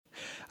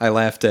I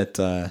laughed at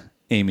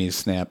Amy's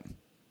snap.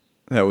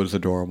 That was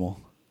adorable.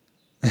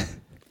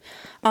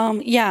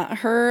 Yeah,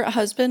 her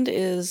husband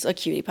is a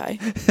cutie pie.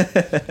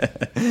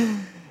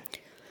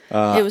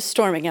 It was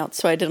storming out,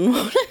 so I didn't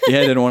want to. Yeah,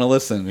 I didn't want to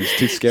listen. It was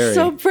too scary.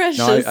 So precious.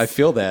 No, I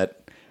feel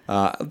that.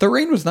 The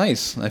rain was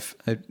nice. I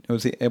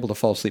was able to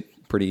fall asleep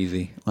pretty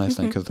easy last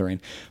night because of the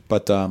rain.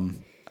 But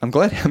I'm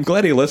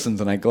glad he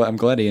listens, and I'm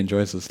glad he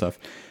enjoys this stuff.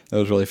 That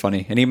was really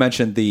funny. And he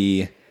mentioned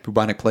the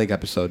bubonic plague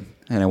episode,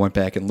 and I went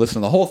back and listened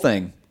to the whole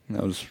thing.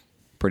 That was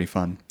pretty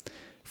fun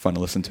to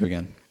listen to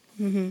again.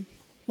 Mm-hmm.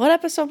 What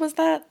episode was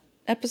that?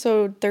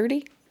 Episode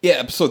 30? Yeah,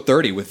 episode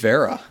 30 with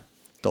Vera.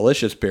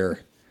 Delicious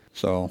beer.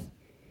 So,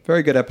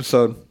 very good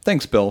episode.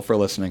 Thanks, Bill, for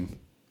listening.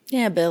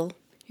 Yeah, Bill.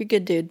 You're a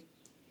good dude.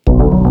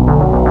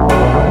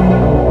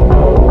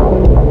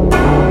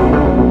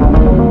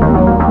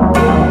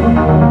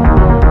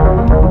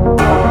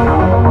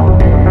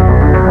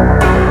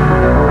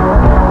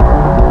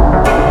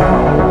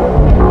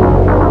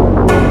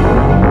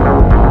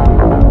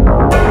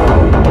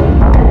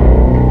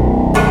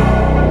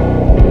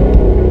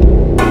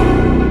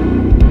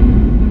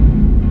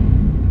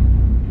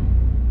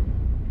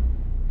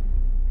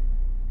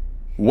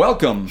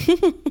 Welcome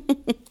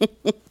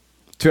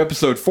to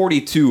episode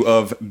 42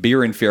 of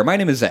Beer and Fear. My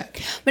name is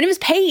Zach. My name is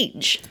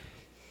Paige.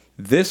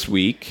 This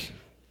week,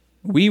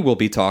 we will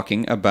be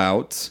talking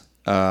about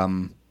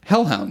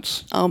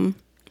hellhounds. Not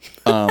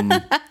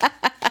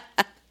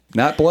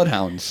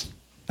bloodhounds.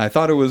 I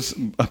thought it was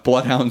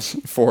bloodhounds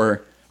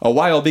for a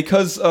while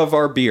because of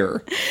our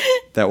beer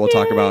that we'll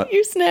talk about.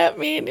 You snapped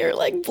me and you're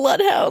like,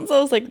 bloodhounds. I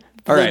was like,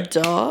 all right.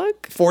 Dog?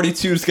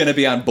 42 is going to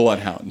be on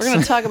bloodhounds. We're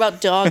going to talk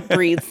about dog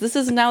breeds. This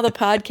is now the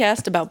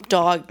podcast about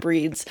dog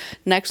breeds.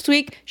 Next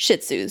week, Shih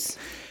Tzus.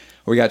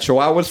 We got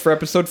Chihuahuas for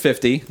episode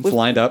 50. It's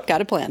lined up.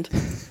 Got it planned.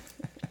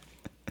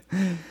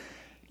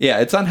 Yeah,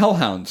 it's on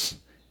hellhounds.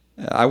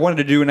 I wanted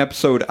to do an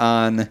episode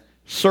on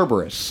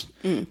Cerberus,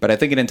 but I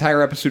think an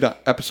entire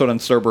episode on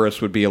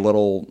Cerberus would be a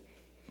little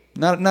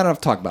not enough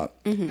to talk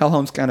about. Mm-hmm.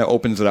 Hellhounds kind of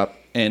opens it up,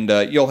 and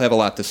you'll have a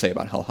lot to say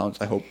about hellhounds,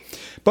 I hope.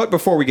 But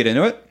before we get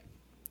into it,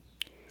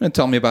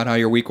 tell me about how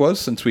your week was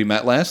since we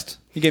met last.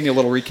 You gave me a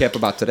little recap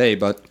about today,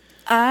 but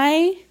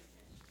I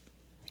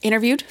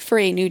interviewed for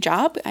a new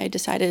job. I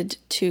decided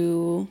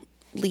to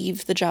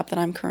leave the job that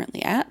I'm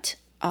currently at.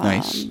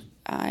 Nice.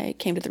 I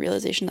came to the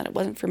realization that it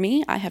wasn't for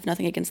me. I have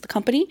nothing against the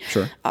company.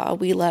 Sure.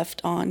 We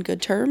left on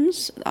good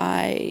terms.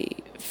 I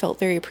felt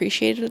very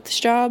appreciated at this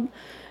job.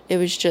 It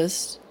was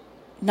just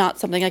not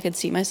something I could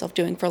see myself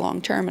doing for long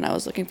term, and I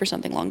was looking for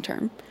something long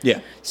term.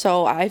 Yeah.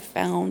 So I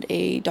found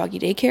a doggy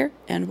daycare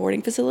and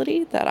boarding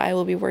facility that I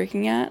will be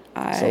working at.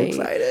 So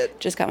excited.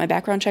 Just got my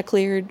background check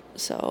cleared,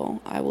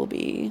 so I will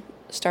be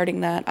starting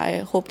that. I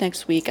hope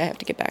next week. I have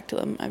to get back to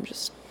them.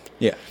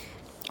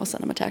 I'll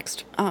send them a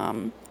text.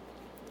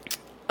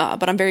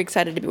 But I'm very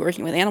excited to be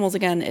working with animals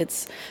again.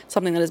 It's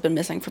something that has been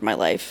missing from my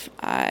life.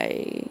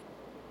 I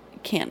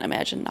can't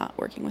imagine not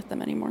working with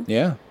them anymore.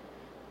 Yeah.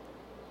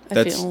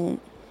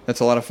 That's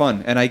a lot of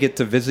fun. And I get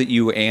to visit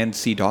you and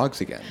see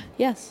dogs again.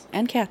 Yes,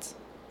 and cats.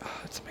 Oh,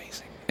 that's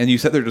amazing. And you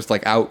said they're just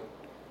like out.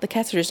 The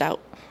cats are just out.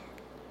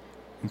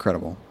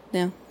 Incredible.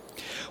 Yeah.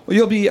 Well,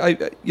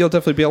 you'll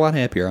definitely be a lot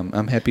happier.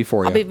 I'm happy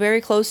for you. I'll be very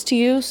close to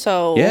you,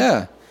 so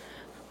yeah.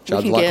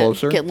 John's a lot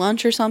closer. Get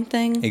lunch or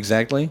something.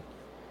 Exactly.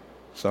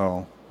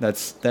 So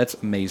that's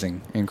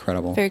amazing.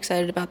 Incredible. Very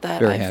excited about that.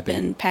 Very I've happy.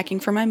 been packing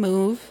for my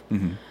move.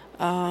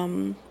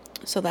 Mm-hmm.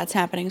 So that's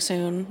happening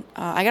soon.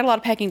 I got a lot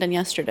of packing done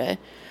yesterday.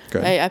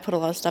 Good. I put a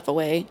lot of stuff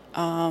away.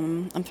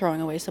 I'm throwing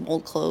away some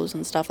old clothes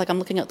and stuff. Like, I'm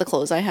looking at the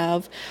clothes I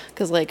have.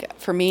 Because, like,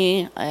 for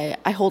me,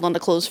 I hold on to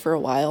clothes for a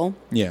while.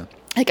 Yeah.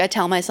 Like, I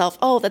tell myself,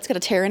 oh, that's got a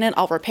tear in it.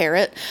 I'll repair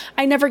it.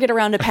 I never get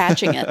around to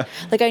patching it.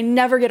 Like, I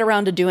never get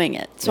around to doing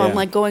it. So I'm,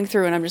 like, going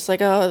through and I'm just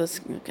like, oh,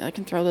 I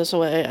can throw this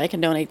away. I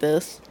can donate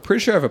this. Pretty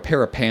sure I have a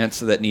pair of pants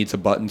that needs a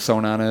button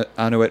sewn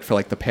onto it for,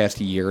 like, the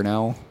past year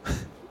now.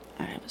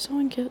 I have a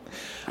sewing kit.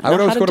 I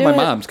would always go to my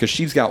mom's because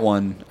she's got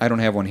one. I don't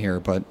have one here,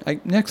 but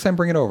next time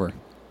bring it over.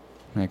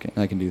 I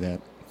can do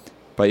that.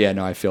 But yeah,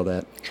 no, I feel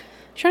that.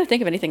 I'm trying to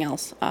think of anything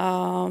else.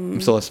 I'm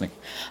still listening.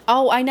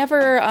 Oh, I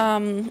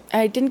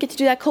didn't get to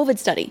do that COVID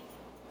study.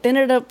 They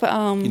ended up.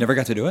 You never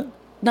got to do it?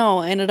 No,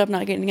 I ended up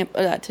not getting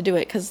to do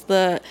it because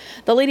the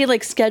lady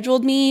like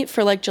scheduled me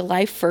for like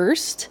July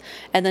 1st,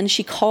 and then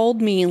she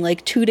called me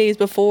like 2 days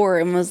before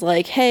and was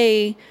like,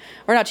 hey,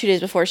 or not 2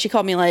 days before. She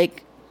called me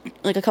like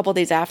a couple of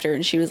days after,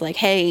 and she was like,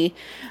 hey,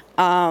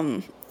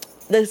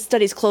 the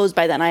study's closed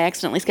by then. I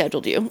accidentally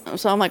scheduled you.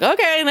 So I'm like,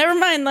 okay, never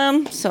mind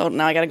then. So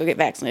now I got to go get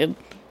vaccinated.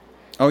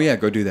 Oh, yeah,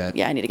 go do that.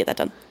 Yeah, I need to get that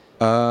done.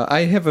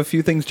 I have a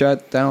few things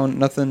jotted down.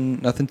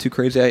 Nothing too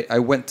crazy. I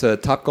went to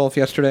Topgolf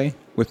yesterday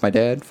with my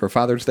dad for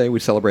Father's Day. We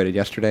celebrated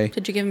yesterday.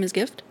 Did you give him his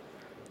gift?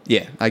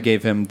 Yeah, I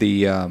gave him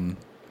the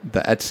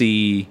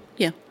Etsy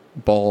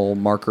ball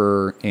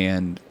marker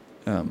and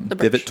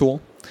divot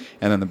tool,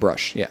 and then the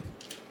brush. Yeah.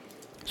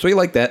 So he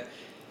liked that.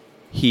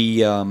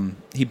 He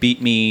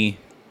beat me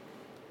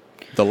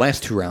the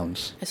last 2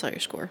 rounds. I saw your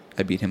score.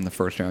 I beat him the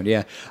first round.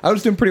 Yeah, I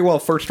was doing pretty well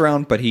first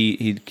round, but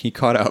he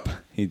caught up.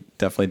 He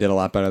definitely did a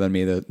lot better than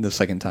me the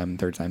second time and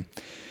third time.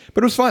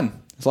 But it was fun.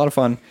 It was a lot of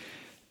fun.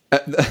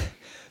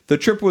 The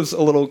trip was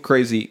a little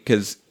crazy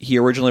because he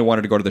originally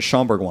wanted to go to the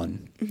Schaumburg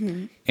one,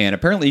 and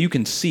apparently you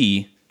can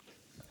see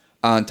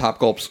on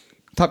Topgolf's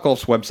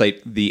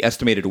website the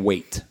estimated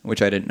weight,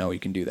 which I didn't know you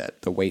can do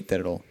that. The weight that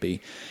it'll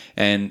be,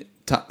 and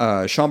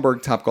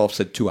Schaumburg Topgolf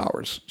said 2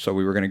 hours, so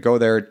we were going to go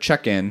there,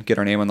 check in, get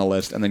our name on the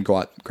list, and then go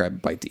out, grab a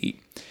bite to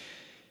eat.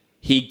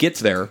 He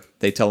gets there,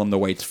 they tell him the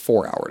wait's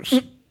 4 hours.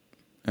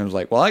 I was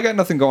like, well, I got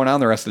nothing going on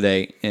the rest of the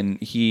day,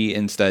 and he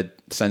instead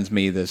sends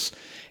me this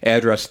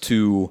address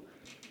to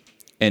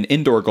an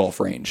indoor golf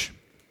range.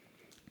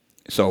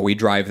 So we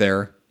drive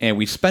there, and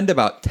we spend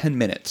about 10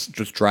 minutes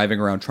just driving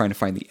around trying to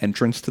find the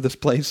entrance to this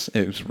place.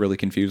 It was really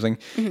confusing.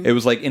 It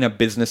was like in a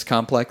business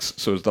complex,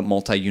 so it was the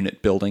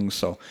multi-unit building,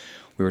 so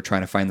we were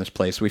trying to find this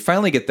place. We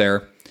finally get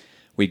there.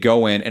 We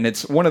go in, and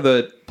it's one of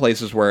the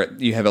places where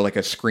you have like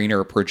a screen or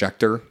a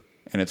projector,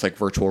 and it's like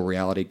virtual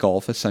reality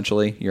golf,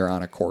 essentially. You're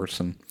on a course,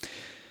 and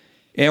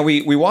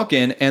we walk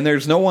in, and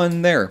there's no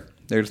one there.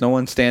 There's no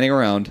one standing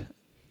around.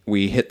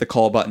 We hit the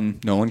call button.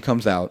 No one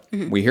comes out.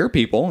 We hear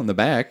people in the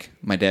back.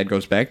 My dad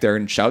goes back there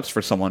and shouts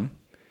for someone.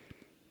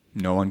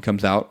 No one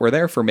comes out. We're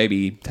there for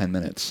maybe 10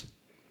 minutes.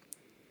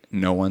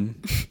 No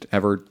one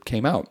ever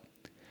came out.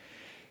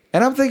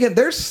 And I'm thinking,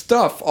 there's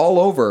stuff all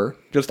over,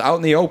 just out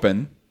in the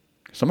open.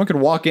 Someone could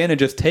walk in and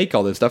just take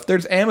all this stuff.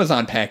 There's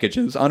Amazon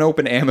packages,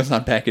 unopened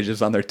Amazon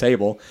packages on their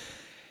table.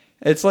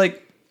 It's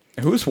like,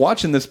 who's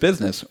watching this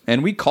business?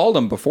 And we called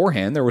them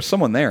beforehand. There was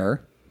someone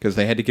there, because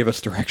they had to give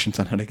us directions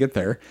on how to get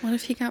there. What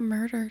if he got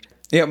murdered?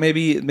 Yeah,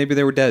 maybe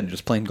they were dead,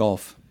 just playing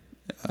golf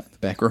in the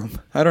back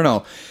room. I don't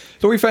know.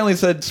 So we finally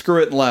said,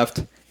 screw it, and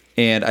left.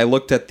 And I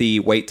looked at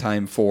the wait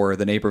time for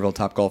the Naperville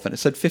Topgolf, and it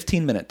said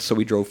 15 minutes. So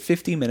we drove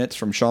 50 minutes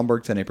from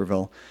Schaumburg to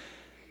Naperville.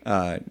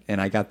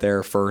 And I got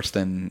there first,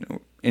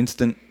 and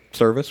instant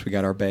service. We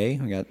got our bay.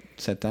 We got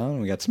sat down.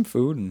 We got some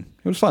food, and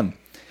it was fun.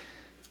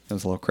 It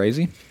was a little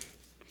crazy.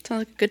 Sounds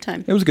like a good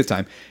time. It was a good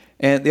time.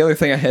 And the other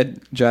thing I had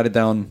jotted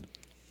down,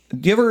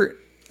 do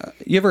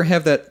you ever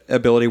have that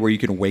ability where you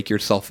can wake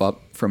yourself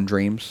up from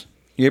dreams?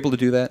 You able to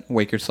do that?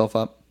 Wake yourself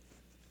up?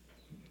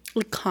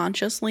 Like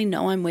consciously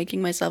know I'm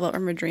waking myself up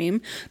from a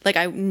dream. Like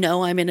I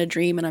know I'm in a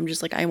dream and I'm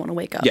just like, I want to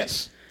wake up.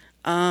 Yes.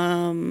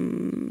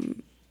 I've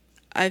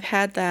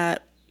had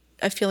that,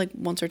 I feel like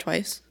once or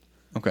twice.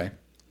 Okay.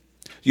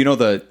 You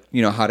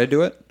know how to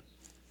do it?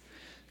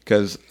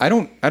 Because I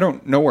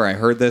don't know where I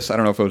heard this. I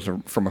don't know if it was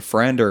from a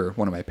friend or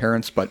one of my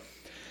parents, but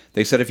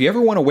they said if you ever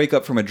want to wake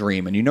up from a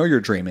dream and you know you're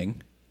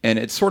dreaming, and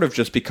it's sort of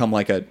just become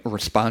like a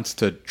response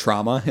to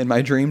trauma in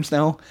my dreams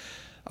now,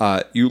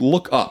 you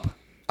look up.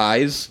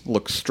 Eyes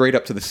look straight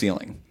up to the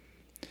ceiling.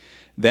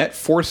 That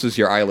forces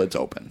your eyelids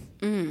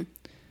open.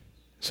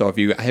 So if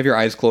you have your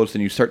eyes closed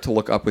and you start to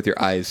look up with your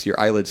eyes, your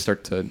eyelids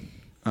start to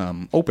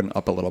open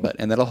up a little bit,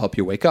 and that'll help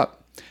you wake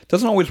up. It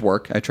doesn't always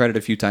work. I tried it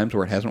a few times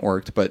where it hasn't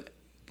worked, but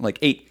like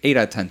 8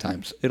 out of 10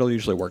 times, it'll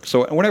usually work.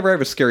 So whenever I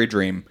have a scary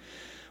dream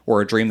or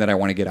a dream that I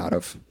want to get out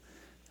of,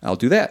 I'll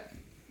do that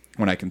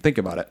when I can think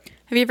about it.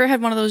 Have you ever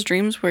had one of those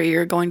dreams where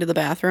you're going to the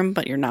bathroom,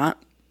 but you're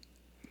not?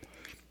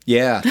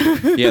 Yeah.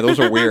 Yeah, those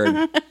are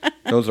weird.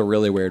 Those are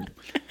really weird.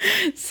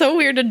 It's so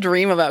weird to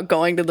dream about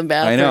going to the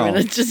bathroom. I know. And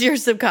it's just your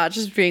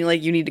subconscious being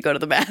like, you need to go to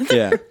the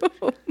bathroom.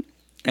 Yeah.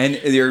 And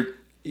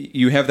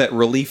you have that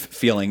relief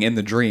feeling in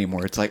the dream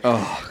where it's like,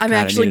 oh, I'm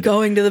actually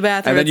going to the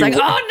bathroom. It's like, oh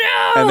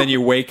no! And then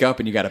you wake up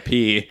and you got to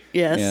pee.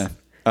 Yes.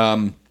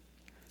 Yeah.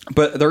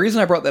 But the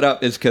reason I brought that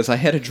up is because I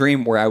had a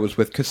dream where I was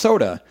with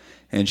Casoda,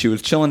 and she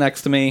was chilling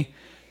next to me.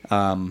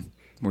 I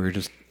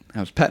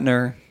was petting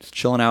her, just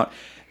chilling out.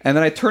 And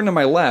then I turn to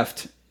my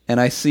left, and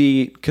I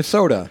see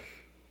Casoda.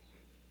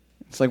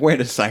 It's like,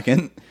 wait a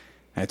second.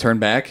 I turn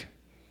back.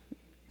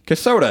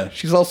 Casoda,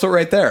 she's also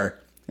right there.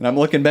 And I'm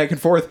looking back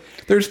and forth.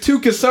 There's 2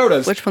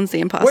 Casodas. Which one's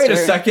the imposter? Wait a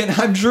second,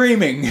 I'm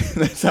dreaming.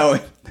 That's how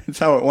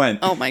it went.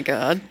 Oh my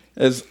god.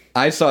 As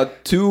I saw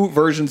 2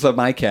 versions of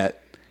my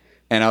cat,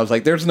 and I was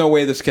like, there's no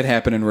way this could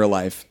happen in real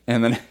life.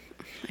 And then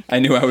I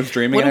knew I was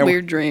dreaming. What a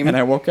weird dream. And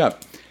I woke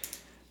up.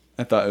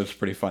 I thought it was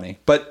pretty funny.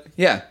 But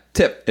yeah,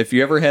 tip, if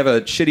you ever have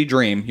a shitty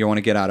dream you want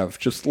to get out of,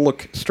 just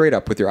look straight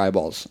up with your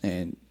eyeballs,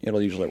 and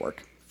it'll usually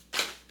work.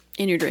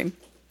 In your dream.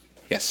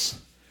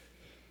 Yes.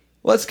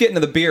 Let's get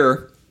into the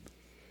beer.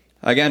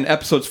 Again,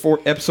 episode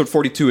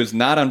 42 is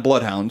not on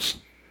Bloodhounds.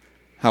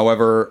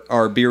 However,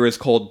 our beer is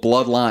called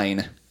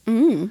Bloodline,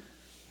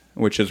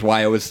 which is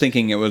why I was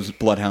thinking it was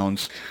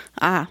Bloodhounds.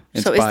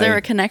 Is there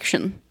a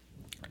connection?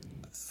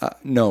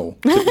 No.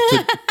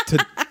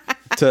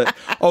 To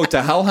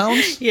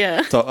Hellhounds?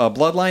 Yeah. To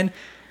Bloodline?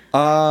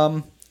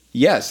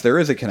 Yes, there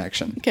is a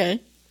connection. Okay.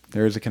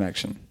 There is a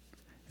connection.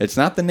 It's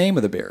not the name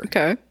of the beer.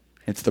 Okay.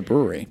 It's the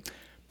brewery.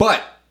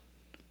 But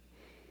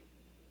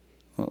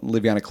I'll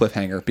leave you on a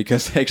cliffhanger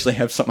because I actually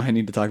have something I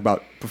need to talk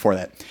about before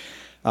that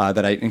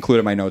that I included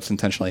in my notes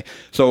intentionally.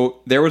 So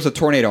there was a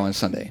tornado on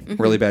Sunday,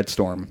 really bad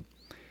storm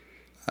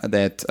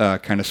that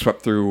kind of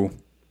swept through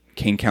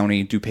Kane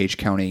County, DuPage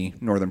County,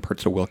 northern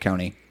parts of Will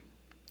County.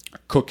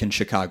 Cook and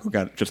Chicago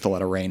got just a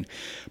lot of rain.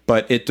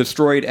 But it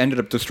ended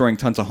up destroying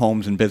tons of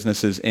homes and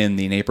businesses in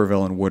the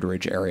Naperville and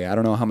Woodridge area. I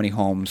don't know how many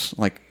homes,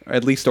 like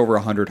at least over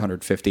 100,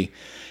 150.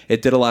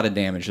 It did a lot of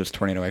damage. This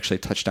tornado actually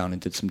touched down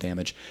and did some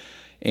damage.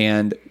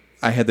 And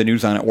I had the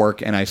news on at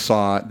work, and I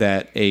saw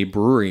that a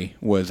brewery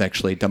was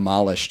actually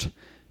demolished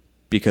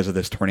because of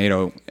this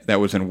tornado that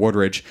was in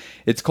Woodridge.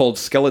 It's called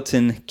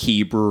Skeleton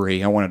Key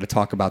Brewery. I wanted to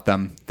talk about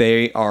them.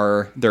 Their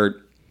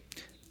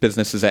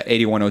business is at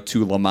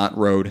 8102 Lamont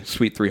Road,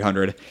 Suite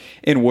 300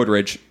 in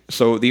Woodridge.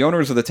 So the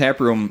owners of the tap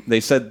room, they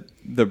said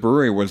the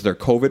brewery was their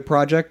COVID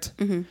project.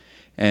 Mm-hmm.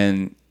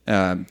 And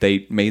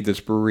they made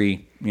this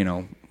brewery,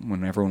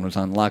 when everyone was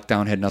on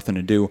lockdown, had nothing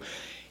to do.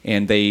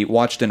 And they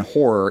watched in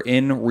horror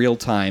in real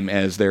time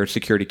as their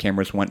security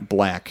cameras went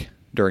black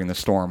during the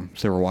storm.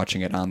 So they were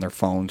watching it on their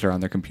phones or on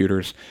their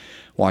computers,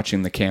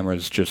 watching the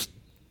cameras just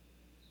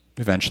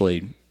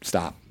eventually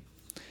stop.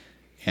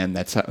 And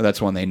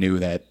that's when they knew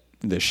that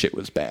this shit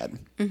was bad.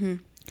 Mm-hmm.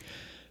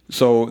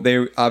 So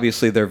they're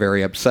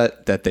very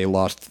upset that they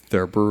lost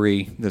their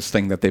brewery, this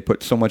thing that they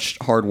put so much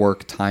hard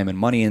work, time, and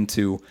money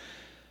into.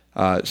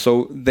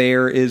 So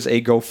there is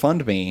a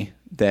GoFundMe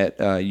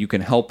that you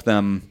can help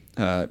them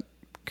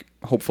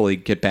hopefully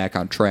get back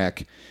on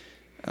track,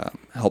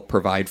 help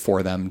provide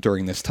for them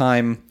during this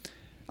time.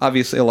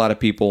 Obviously, a lot of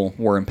people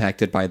were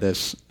impacted by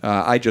this.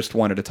 I just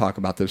wanted to talk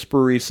about this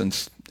brewery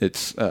since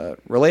it's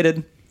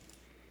related.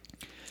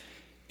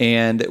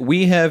 And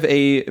we have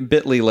a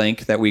bit.ly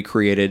link that we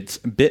created. It's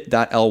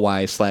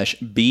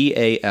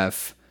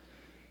bit.ly/BAF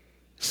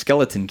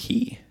skeleton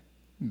key.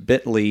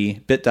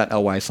 bit.ly/BAF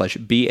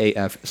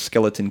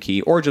skeleton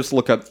key. Or just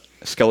look up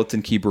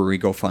Skeleton Key Brewery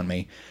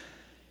GoFundMe.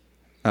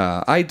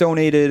 I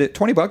donated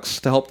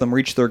 $20 to help them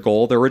reach their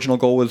goal. Their original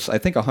goal was, I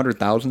think,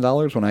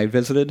 $100,000 when I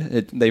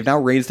visited. They've now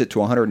raised it to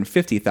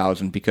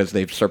 $150,000 because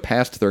they've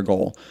surpassed their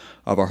goal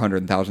of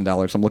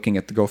 $100,000. I'm looking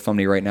at the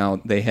GoFundMe right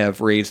now. They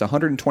have raised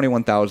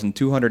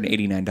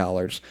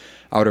 $121,289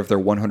 out of their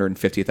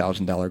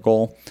 $150,000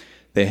 goal.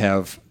 They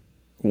have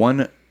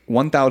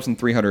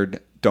 1,300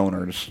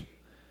 donors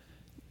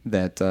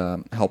that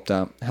helped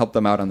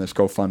them out on this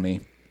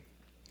GoFundMe.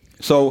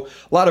 So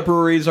a lot of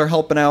breweries are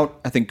helping out.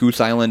 I think Goose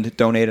Island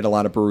donated. A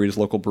lot of breweries,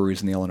 local breweries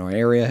in the Illinois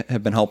area,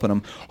 have been helping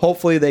them.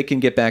 Hopefully they can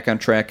get back on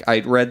track. I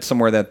read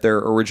somewhere that their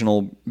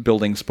original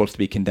building's supposed to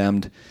be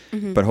condemned,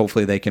 but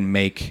hopefully they can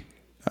make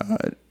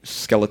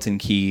Skeleton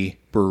Key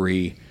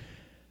Brewery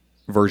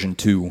version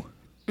 2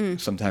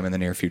 sometime in the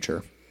near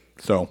future.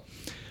 So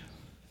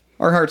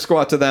our hearts go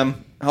out to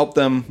them. Help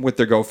them with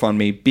their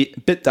GoFundMe,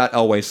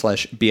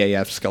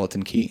 bit.ly/BAF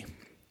Skeleton Key.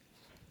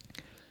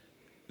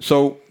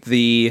 So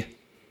the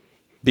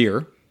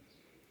beer,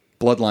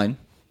 Bloodline,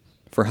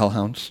 for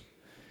Hellhounds,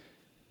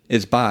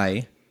 is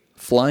by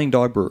Flying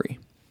Dog Brewery.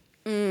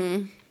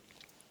 There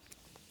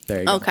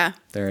you go. Okay.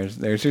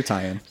 There's your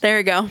tie-in. There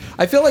you go.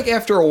 I feel like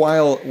after a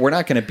while, we're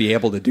not going to be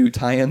able to do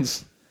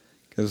tie-ins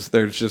because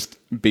there's just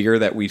beer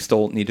that we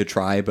still need to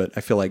try, but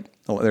I feel like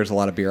there's a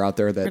lot of beer out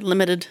there that... We're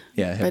limited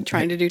by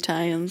trying to do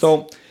tie-ins.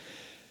 So,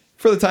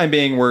 for the time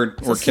being, we're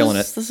killing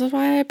it. This is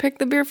why I picked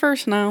the beer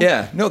first now.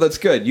 Yeah, no, that's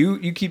good.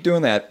 You keep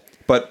doing that.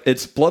 But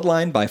it's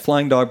Bloodline by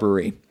Flying Dog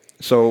Brewery.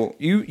 So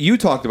you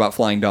talked about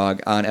Flying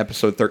Dog on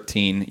episode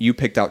 13. You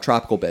picked out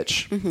Tropical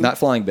Bitch, not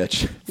Flying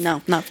Bitch.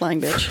 No, not Flying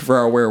Bitch. For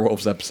our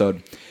Werewolves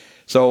episode.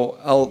 So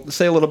I'll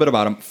say a little bit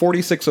about them.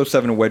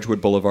 4607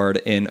 Wedgwood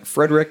Boulevard in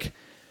Frederick,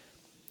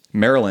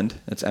 Maryland.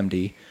 That's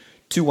MD.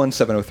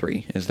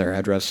 21703 is their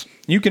address.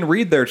 You can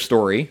read their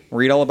story.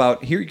 Read all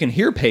about here. You can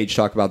hear Paige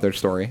talk about their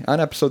story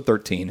on episode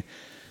 13.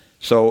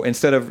 So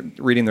instead of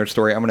reading their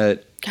story, I'm going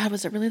to... God,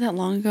 was it really that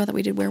long ago that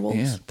we did werewolves?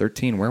 Yeah,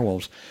 13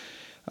 werewolves.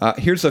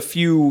 Here's a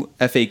few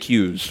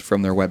FAQs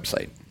from their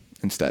website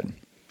instead.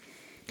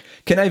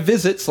 Can I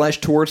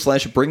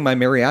visit/tour/bring my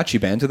mariachi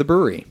band to the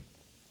brewery?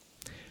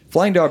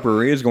 Flying Dog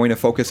Brewery is going to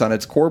focus on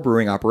its core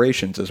brewing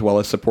operations as well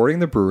as supporting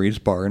the brewery's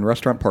bar and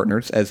restaurant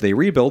partners as they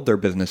rebuild their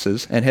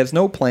businesses and has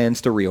no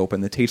plans to reopen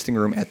the tasting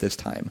room at this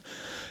time.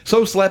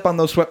 So slap on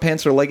those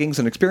sweatpants or leggings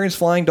and experience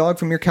Flying Dog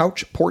from your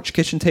couch, porch,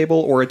 kitchen table,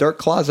 or a dark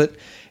closet,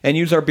 and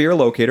use our beer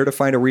locator to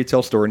find a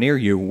retail store near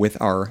you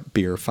with our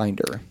beer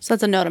finder. So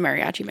that's a no to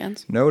mariachi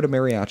bands. No to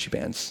mariachi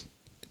bands.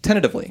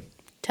 Tentatively.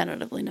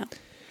 Tentatively, no.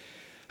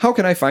 How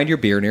can I find your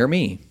beer near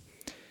me?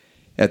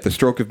 At the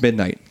stroke of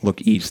midnight,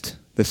 look east.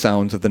 The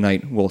sounds of the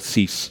night will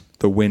cease.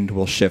 The wind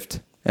will shift,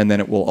 and then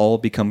it will all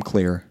become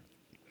clear.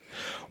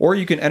 Or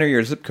you can enter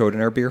your zip code in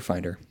our beer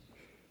finder.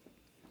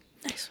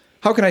 Nice.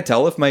 How can I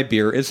tell if my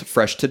beer is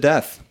fresh to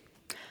death?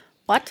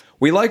 What?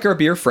 We like our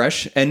beer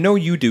fresh, and know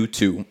you do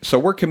too. So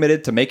we're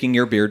committed to making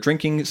your beer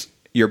drinking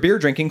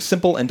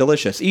simple and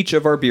delicious. Each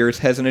of our beers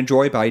has an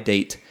enjoy by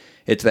date.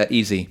 It's that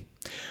easy.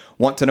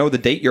 Want to know the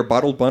date your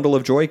bottled bundle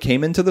of joy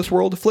came into this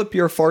world? Flip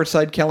your Far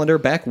Side calendar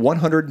back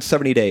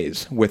 170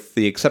 days. With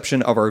the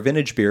exception of our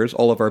vintage beers,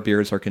 all of our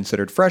beers are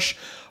considered fresh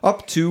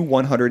up to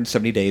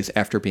 170 days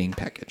after being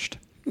packaged.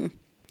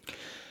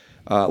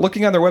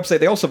 Looking on their website,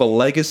 they also have a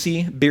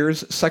legacy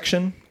beers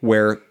section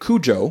where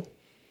Cujo,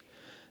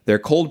 their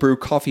cold brew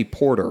coffee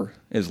porter,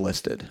 is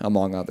listed,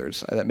 among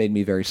others. That made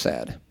me very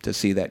sad to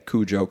see that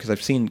Cujo, because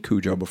I've seen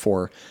Cujo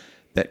before.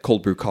 That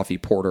cold brew coffee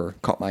porter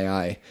caught my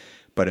eye,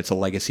 but it's a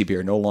legacy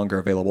beer, no longer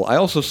available. I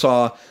also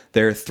saw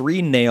their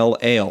Three Nail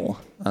Ale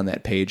on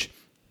that page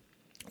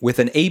with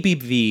an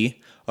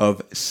ABV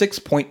of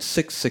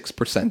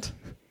 6.66%.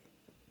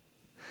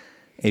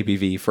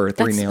 ABV for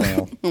Three Nail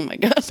Ale. Oh my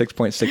God.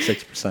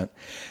 6.66%.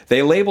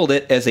 They labeled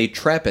it as a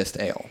Trappist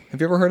ale.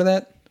 Have you ever heard of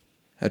that?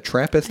 A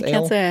Trappist ale? I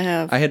can't say I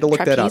have. I had to look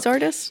that up. Trapeze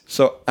artist?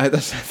 So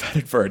that's what I thought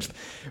at first.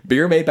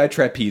 Beer made by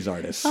trapeze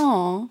artists.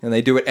 Aw. And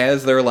they do it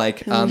as they're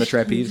like on the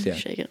trapeze. Yeah.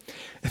 Shake it.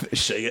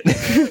 Shake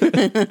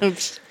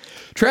it.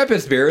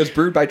 Trappist beer is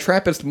brewed by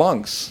Trappist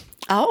monks.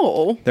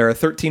 Oh. There are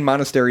 13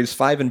 monasteries,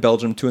 5 in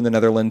Belgium, 2 in the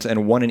Netherlands,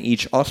 and 1 in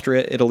each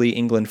Austria, Italy,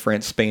 England,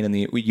 France, Spain, and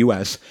the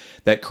U.S.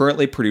 that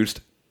currently produce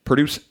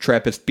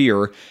Trappist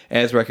beer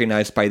as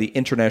recognized by the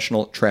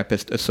International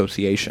Trappist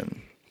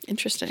Association.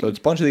 Interesting. So it's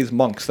a bunch of these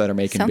monks that are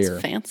making beer.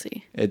 Sounds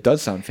fancy. It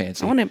does sound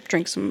fancy. I want to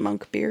drink some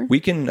monk beer. We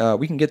can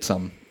get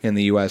some in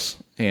the U.S.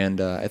 and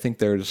I think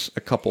there's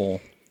a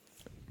couple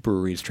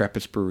breweries,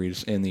 Trappist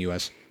breweries in the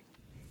U.S.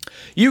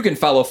 You can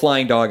follow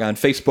Flying Dog on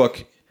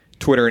Facebook,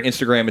 Twitter, and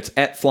Instagram. It's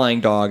at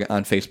Flying Dog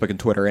on Facebook and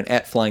Twitter, and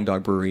at Flying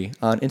Dog Brewery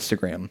on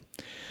Instagram.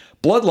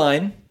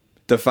 Bloodline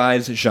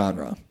defies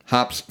genre.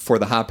 Hops for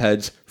the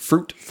hopheads,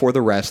 fruit for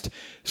the rest.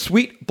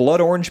 Sweet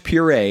blood orange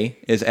puree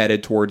is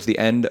added towards the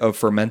end of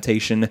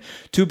fermentation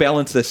to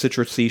balance the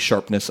citrusy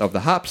sharpness of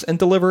the hops and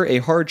deliver a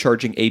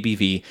hard-charging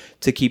ABV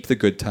to keep the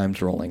good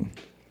times rolling.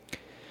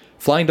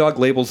 Flying Dog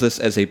labels this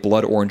as a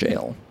blood orange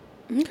ale.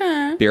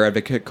 Okay. Beer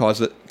Advocate calls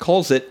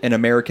it an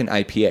American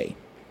IPA.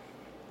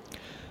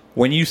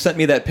 When you sent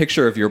me that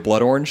picture of your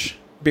blood orange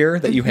beer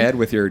that you had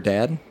with your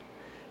dad,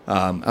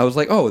 I was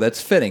like, oh,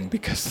 that's fitting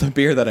because the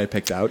beer that I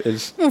picked out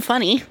is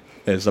Funny.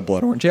 a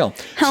blood orange ale.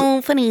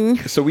 How funny.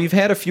 So we've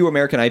had a few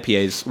American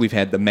IPAs. We've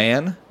had the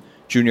Man,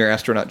 Junior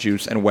Astronaut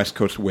Juice, and West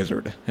Coast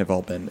Wizard have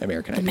all been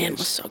American IPAs. The Man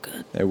was so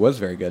good. It was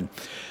very good.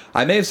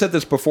 I may have said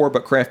this before,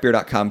 but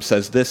craftbeer.com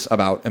says this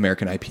about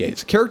American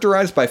IPAs.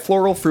 Characterized by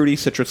floral, fruity,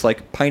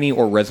 citrus-like, piney,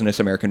 or resinous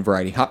American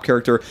variety hop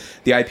character,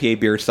 the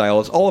IPA beer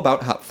style is all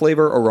about hop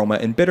flavor, aroma,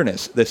 and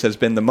bitterness. This has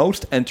been the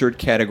most entered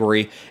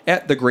category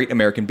at the Great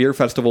American Beer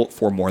Festival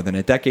for more than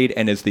a decade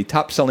and is the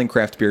top-selling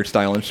craft beer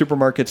style in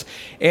supermarkets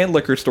and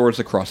liquor stores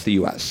across the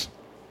U.S.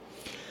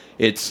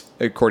 It's,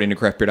 according to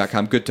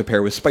craftbeer.com, good to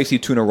pair with spicy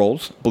tuna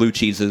rolls, blue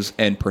cheeses,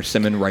 and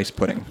persimmon rice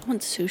pudding. I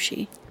want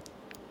sushi.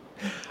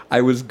 I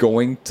was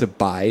going to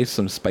buy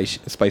some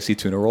spicy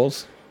tuna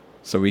rolls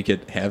so we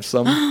could have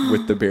some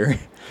with the beer.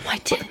 Why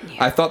didn't you?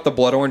 I thought the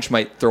blood orange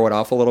might throw it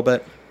off a little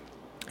bit.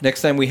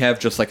 Next time we have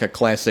just like a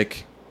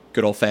classic,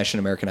 good old-fashioned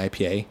American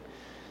IPA,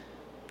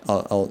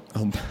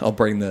 I'll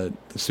bring the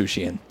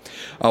sushi in.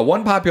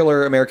 One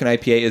popular American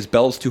IPA is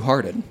Bell's Two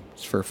Hearted.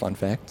 Just for a fun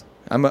fact.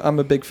 I'm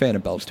a big fan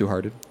of Bell's Two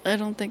Hearted. I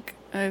don't think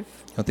I've...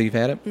 Don't think you've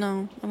had it?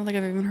 No, I don't think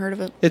I've even heard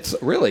of it. It's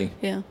really?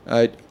 Yeah.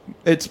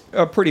 It's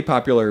a pretty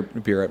popular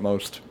beer at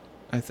most.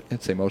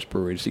 I'd say most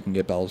breweries you can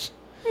get Bell's.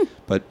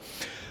 But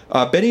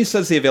Benny's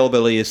says the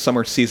availability is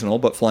summer seasonal,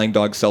 but Flying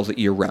Dog sells it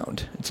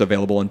year-round. It's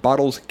available in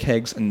bottles,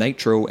 kegs,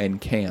 nitro, and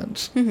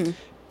cans. Mm-hmm.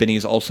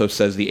 Benny's also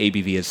says the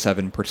ABV is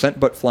 7%,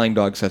 but Flying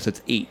Dog says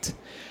it's 8%.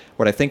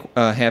 What I think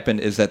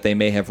happened is that they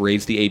may have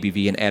raised the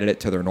ABV and added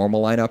it to their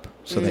normal lineup.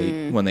 So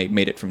when they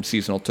made it from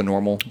seasonal to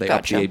normal, they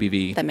upped the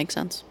ABV. That makes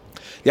sense.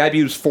 The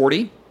IBU is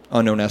 40,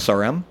 unknown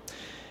SRM.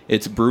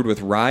 It's brewed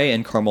with rye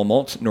and caramel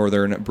malts,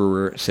 Northern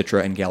Brewer,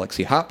 Citra, and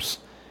Galaxy hops.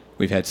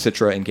 We've had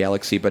Citra and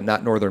Galaxy, but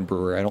not Northern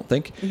Brewer, I don't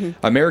think.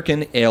 Mm-hmm.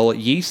 American ale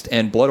yeast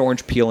and blood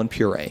orange peel and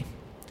puree.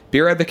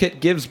 Beer Advocate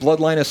gives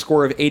Bloodline a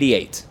score of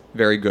 88.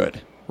 Very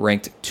good.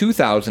 Ranked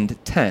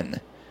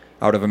 2,010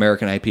 out of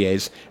American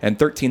IPAs and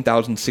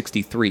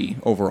 13,063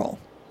 overall.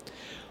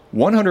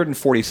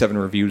 147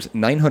 reviews,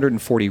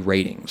 940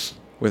 ratings,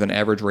 with an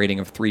average rating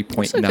of 3.93.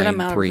 That's a good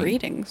amount of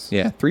ratings.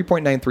 Yeah,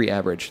 3.93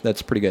 average.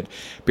 That's pretty good.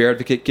 Beer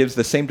Advocate gives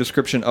the same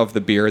description of the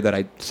beer that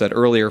I said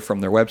earlier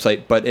from their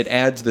website, but it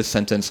adds this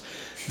sentence: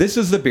 "This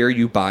is the beer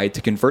you buy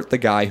to convert the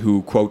guy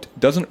who, quote,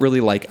 doesn't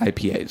really like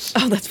IPAs."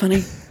 Oh, that's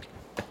funny.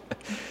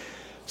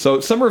 So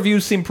some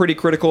reviews seem pretty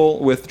critical,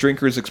 with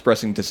drinkers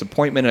expressing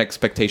disappointment and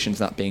expectations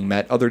not being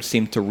met. Others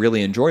seem to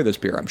really enjoy this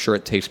beer. I'm sure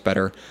it tastes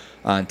better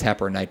on tap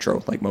or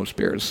nitro, like most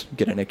beers.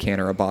 Getting a can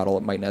or a bottle,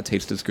 it might not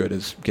taste as good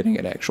as getting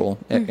it actually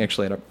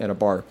at a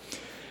bar.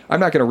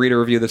 I'm not going to read a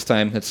review this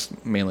time. It's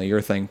mainly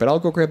your thing, but I'll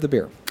go grab the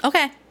beer.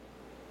 Okay.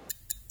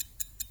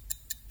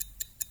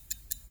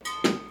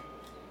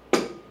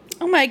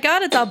 Oh my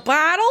God, it's a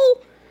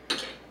bottle?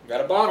 Got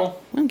a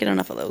bottle. I don't get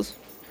enough of those.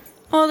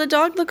 Oh, the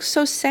dog looks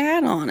so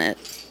sad on it.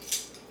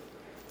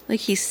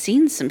 Like he's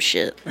seen some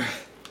shit.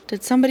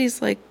 Did somebody's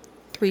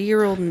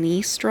 3-year-old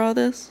niece draw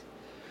this?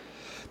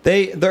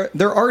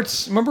 Their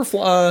art's, remember,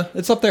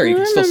 it's up there. You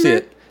can still see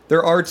it.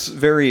 Their art's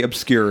very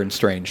obscure and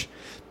strange.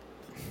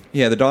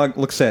 Yeah, the dog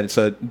looks sad. It's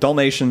a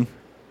Dalmatian.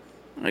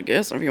 I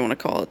guess if you want to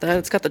call it that.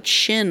 It's got the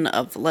chin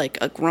of like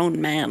a grown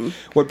man.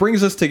 What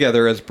brings us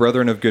together as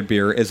brethren of good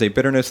beer is a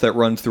bitterness that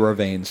runs through our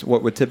veins.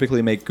 What would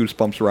typically make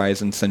goosebumps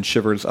rise and send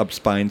shivers up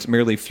spines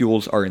merely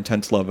fuels our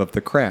intense love of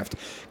the craft.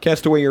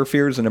 Cast away your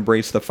fears and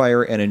embrace the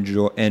fire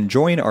and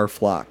join our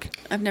flock.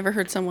 I've never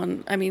heard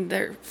someone. I mean,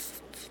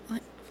 it's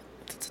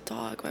a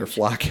dog. Their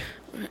flock.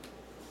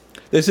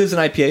 This is an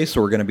IPA, so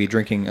we're going to be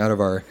drinking out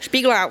of our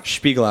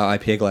Spiegelau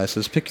IPA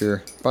glasses. Pick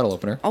your bottle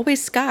opener.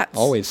 Always Scots.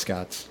 Always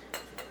Scots.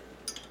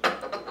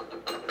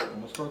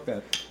 Almost broke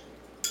that.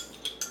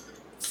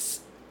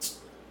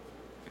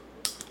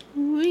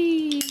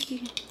 Wee.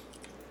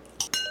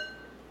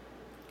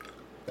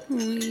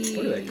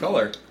 Look at that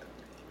color.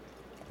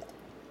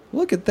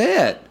 Look at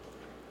that.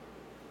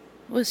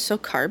 It was so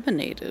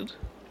carbonated.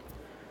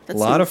 That's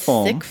A lot some of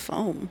foam. Thick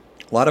foam.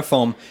 A lot of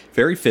foam,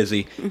 very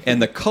fizzy,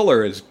 and the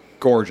color is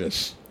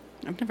gorgeous.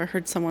 I've never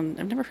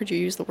heard you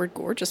use the word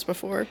gorgeous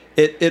before.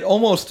 It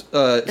almost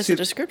It's a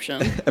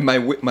description. my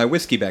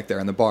whiskey back there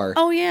on the bar.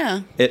 Oh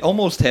yeah. It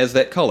almost has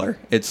that color.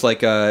 It's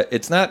like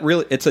it's not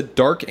really. It's a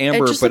dark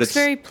amber, It just but looks it's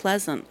very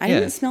pleasant. I yeah.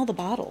 didn't smell the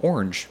bottle.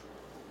 orange.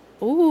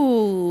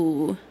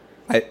 Ooh.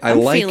 I'm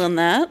I'm feeling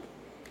that.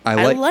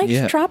 I like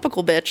yeah.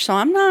 tropical bitch, so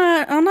I'm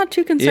not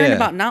too concerned Yeah.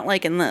 about not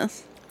liking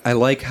this. I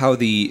like how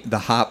the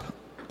hop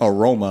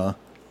aroma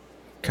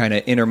kind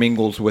of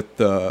intermingles with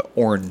the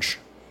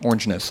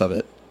orangeness of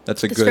it.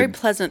 That's It's very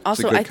pleasant.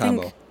 Also, good I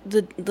combo.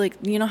 think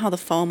you know how the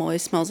foam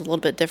always smells a little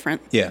bit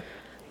different. Yeah.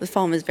 The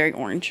foam is very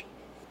orange.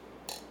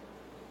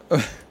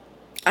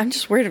 I'm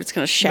just worried if it's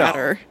going to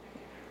shatter.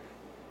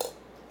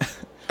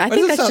 I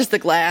think that's just the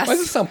glass. Why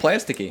does it sound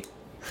plasticky?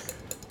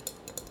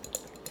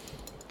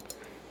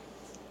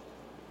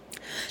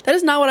 That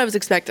is not what I was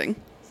expecting.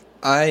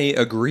 I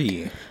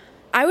agree.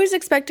 I was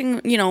expecting,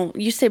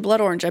 you say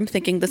blood orange. I'm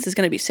thinking this is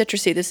going to be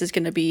citrusy. This is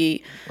going to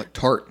be Like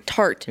tart.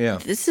 tart. Yeah.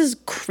 This is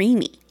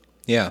creamy.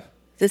 Yeah.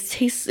 This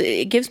tastes,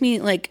 it gives me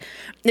like,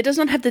 it does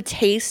not have the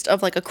taste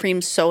of like a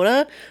cream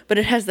soda, but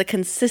it has the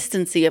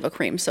consistency of a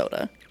cream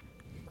soda.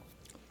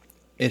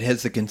 It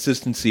has the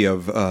consistency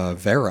of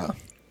Vera.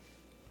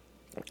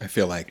 I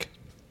feel like.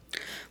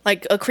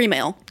 Like a cream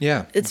ale.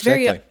 Yeah, It's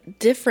exactly. very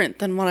different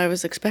than what I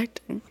was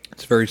expecting.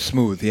 It's very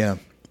smooth, yeah.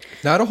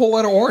 Not a whole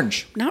lot of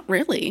orange. Not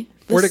really.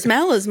 The Where'd it-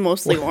 smell is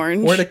mostly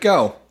orange. Where'd it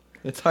go?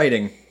 It's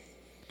hiding.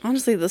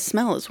 Honestly, the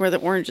smell is where the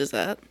orange is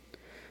at.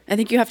 I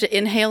think you have to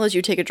inhale as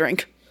you take a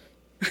drink.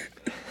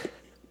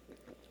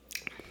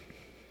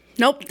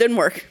 Nope, didn't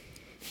work.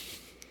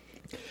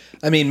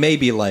 I mean,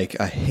 maybe like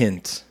a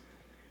hint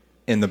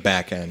in the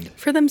back end.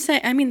 For them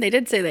they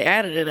did say they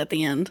added it at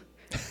the end.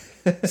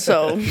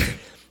 So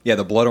Yeah,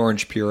 the blood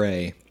orange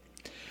puree.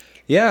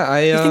 Yeah,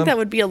 I think that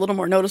would be a little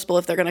more noticeable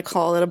if they're going to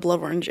call it a blood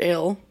orange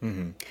ale.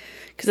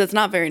 Because it's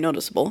not very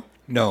noticeable.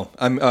 No,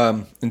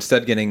 I'm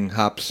instead getting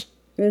hops.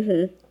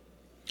 Mm-hmm.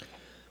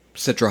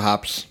 Citra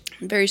hops.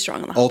 Very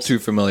strong on the All hops. too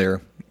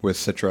familiar with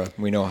Citra.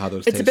 We know how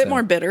those taste. It's a bit now.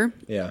 more bitter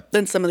Yeah.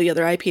 than some of the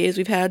other IPAs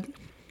we've had.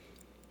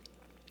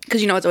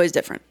 Because it's always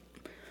different.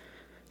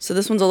 So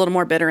this one's a little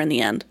more bitter in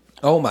the end.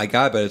 Oh my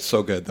god, but it's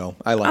so good though.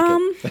 I like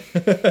it. I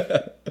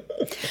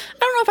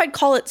don't know if I'd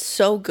call it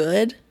so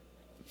good,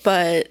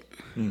 but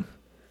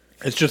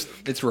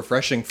It's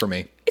refreshing for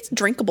me. it's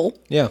drinkable.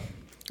 Yeah.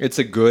 It's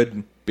a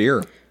good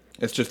beer.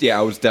 It's just,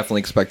 I was definitely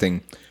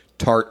expecting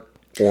tart,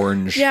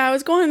 orange. Yeah, I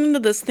was going into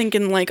this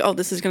thinking like, oh,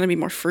 this is going to be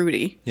more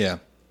fruity. Yeah.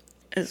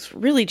 It's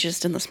really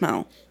just in the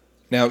smell.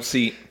 Now,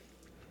 see,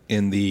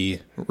 in the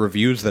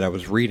reviews that I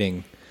was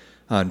reading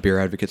on Beer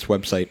Advocate's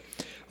website,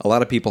 a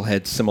lot of people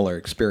had similar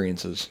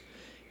experiences.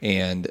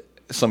 And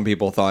some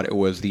people thought it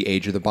was the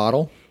age of the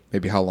bottle,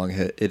 maybe how long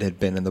it had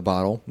been in the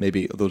bottle.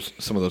 Maybe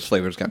some of those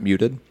flavors got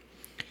muted.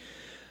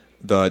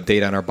 The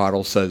date on our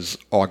bottle says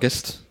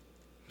August,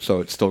 so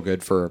it's still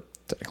good for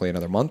technically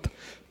another month.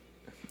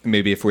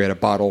 Maybe if we had a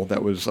bottle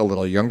that was a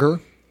little younger,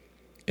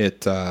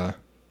 it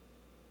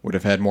would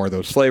have had more of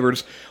those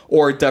flavors.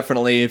 Or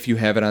definitely if you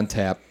have it on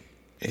tap,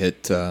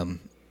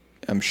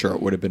 I'm sure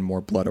it would have been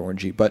more blood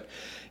orangey. But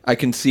I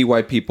can see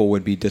why people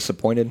would be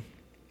disappointed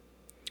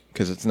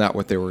because it's not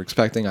what they were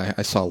expecting.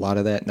 I saw a lot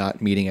of that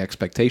not meeting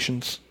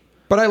expectations.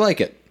 But I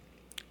like it.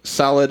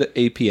 Solid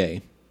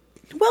APA.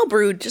 Well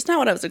brewed, just not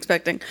what I was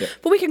expecting. Yeah.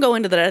 But we can go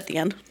into that at the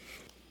end.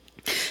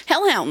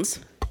 Hellhounds,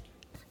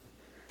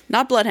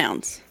 not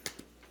bloodhounds,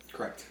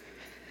 Correct.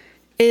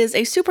 is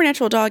a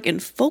supernatural dog in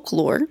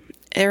folklore.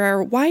 There are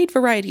a wide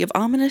variety of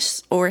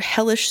ominous or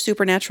hellish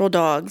supernatural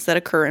dogs that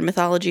occur in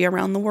mythology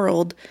around the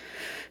world.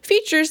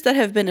 Features that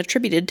have been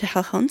attributed to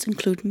hellhounds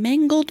include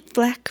mangled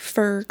black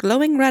fur,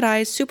 glowing red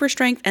eyes, super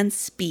strength, and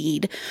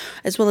speed,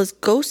 as well as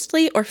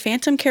ghostly or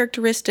phantom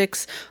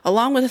characteristics,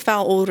 along with a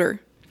foul odor.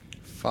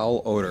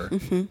 Foul odor.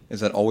 Mm-hmm. Is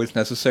that always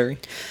necessary?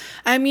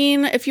 I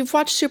mean, if you've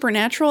watched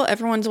Supernatural,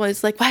 everyone's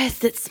always like, why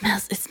is it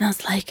smells? It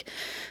smells like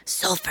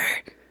sulfur.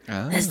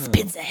 That's the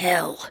pits of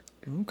hell.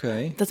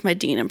 Okay. That's my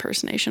Dean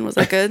impersonation. Was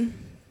that good?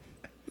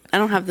 I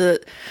don't have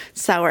the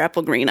sour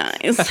apple green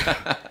eyes.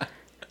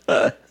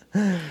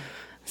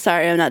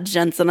 Sorry, I'm not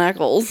Jensen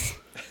Ackles.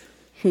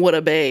 What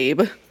a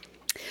babe.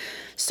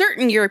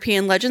 Certain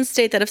European legends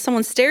state that if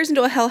someone stares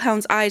into a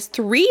hellhound's eyes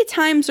 3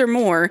 times or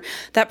more,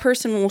 that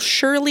person will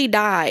surely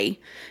die.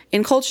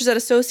 In cultures that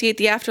associate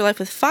the afterlife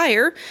with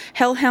fire,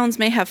 hellhounds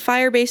may have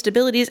fire-based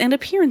abilities and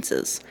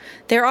appearances.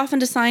 They are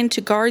often assigned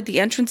to guard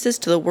the entrances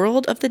to the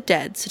world of the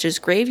dead, such as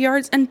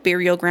graveyards and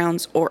burial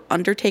grounds, or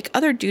undertake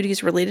other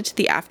duties related to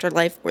the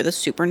afterlife or the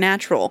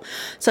supernatural,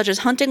 such as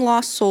hunting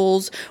lost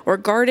souls or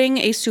guarding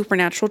a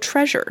supernatural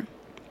treasure.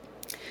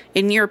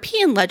 In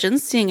European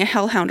legends, seeing a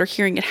hellhound or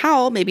hearing it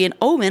howl may be an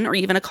omen or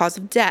even a cause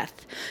of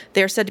death.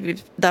 They are said to be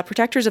the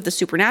protectors of the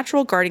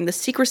supernatural, guarding the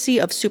secrecy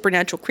of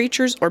supernatural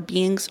creatures or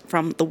beings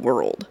from the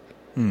world.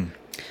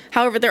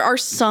 However, there are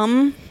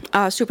some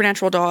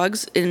supernatural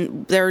dogs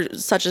in there,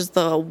 such as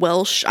the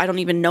Welsh. I don't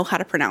even know how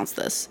to pronounce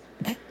this.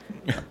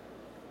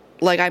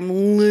 Like,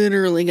 I'm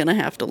literally gonna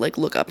have to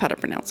look up how to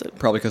pronounce it.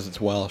 Probably because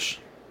it's Welsh.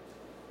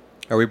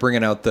 Are we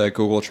bringing out the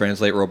Google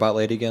Translate robot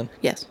lady again?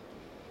 Yes.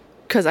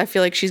 Because I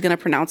feel like she's going to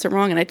pronounce it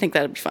wrong, and I think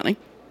that would be funny.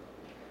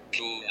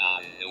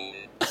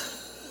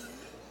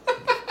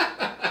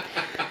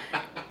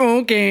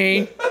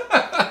 Okay.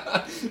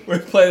 We're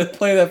play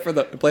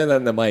that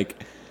in the mic.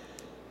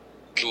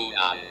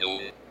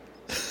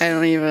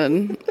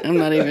 I'm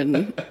not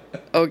even,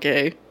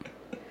 okay.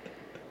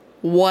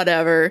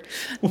 Whatever.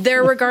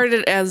 They're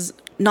regarded as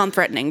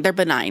non-threatening. They're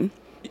benign.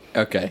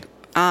 Okay.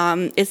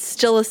 It's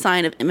still a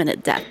sign of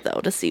imminent death,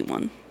 though, to see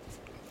one.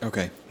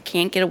 Okay.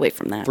 Can't get away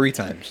from that. 3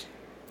 times.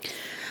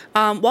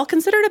 While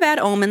considered a bad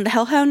omen, the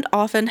hellhound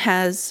often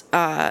has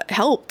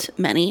helped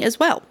many as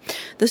well.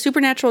 The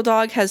supernatural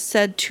dog was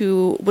said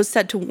to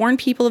warn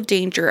people of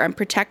danger and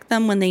protect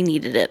them when they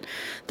needed it.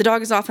 The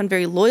dog is often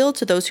very loyal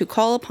to those who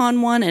call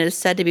upon one and is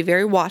said to be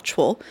very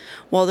watchful.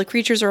 While the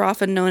creatures are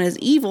often known as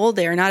evil,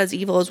 they are not as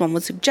evil as one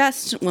would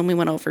suggest when we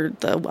went over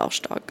the Welsh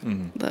dog.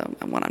 The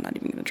one I'm not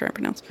even going to try to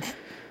pronounce.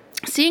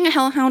 Seeing a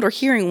hellhound or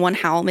hearing one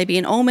howl may be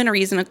an omen or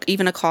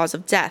even a cause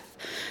of death.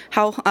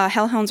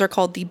 Hellhounds are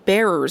called the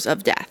bearers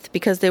of death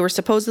because they were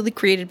supposedly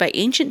created by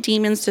ancient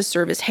demons to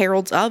serve as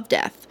heralds of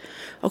death.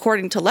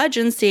 According to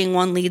legend, seeing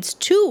one leads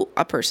to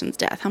a person's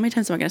death. How many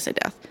times am I going to say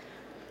death?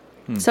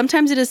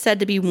 Sometimes it is said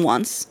to be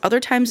once. Other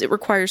times it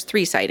requires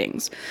 3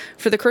 sightings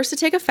for the curse to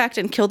take effect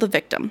and kill the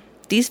victim.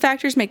 These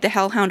factors make the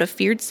hellhound a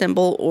feared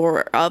symbol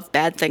or of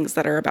bad things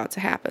that are about to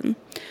happen.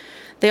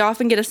 They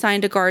often get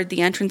assigned to guard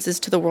the entrances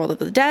to the world of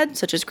the dead,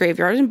 such as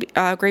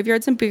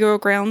graveyards and burial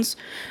grounds.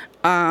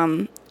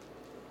 They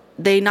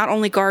not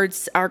only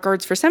are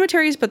guards for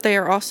cemeteries, but they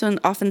are also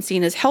often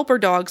seen as helper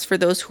dogs for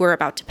those who are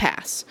about to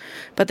pass.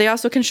 But they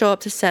also can show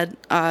up to said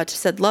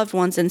loved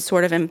ones and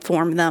sort of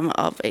inform them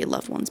of a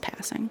loved one's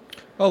passing.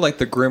 Oh, like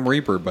the Grim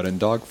Reaper, but in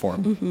dog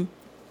form. Mm-hmm.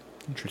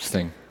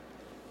 Interesting.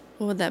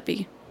 What would that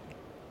be?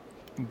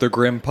 The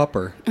Grim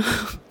Pupper.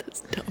 That's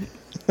dumb.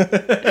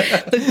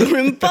 The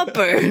Grim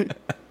Pupper.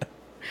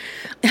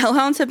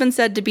 Hellhounds have been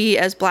said to be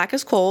as black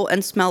as coal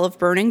and smell of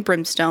burning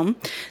brimstone.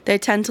 They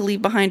tend to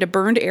leave behind a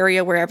burned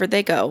area wherever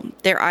they go.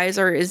 Their eyes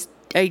are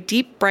a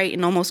deep, bright,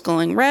 and almost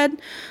glowing red,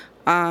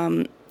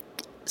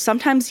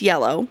 sometimes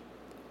yellow,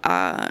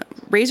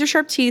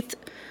 razor-sharp teeth,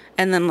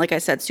 and then, like I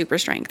said, super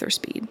strength or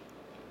speed.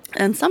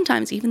 And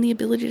sometimes even the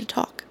ability to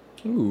talk.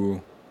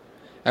 Ooh.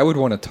 I would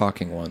want a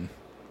talking one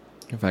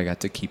if I got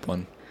to keep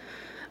one.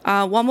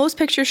 While most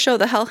pictures show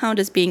the hellhound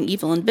as being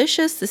evil and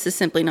vicious, this is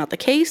simply not the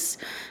case.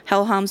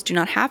 Hellhounds do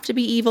not have to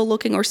be evil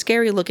looking or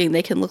scary looking.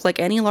 They can look like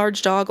any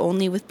large dog,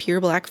 only with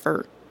pure black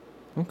fur.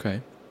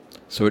 Okay.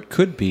 So it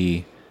could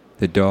be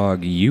the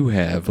dog you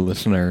have,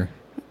 listener,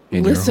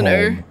 in your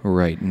home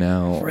right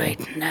now.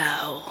 Right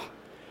now.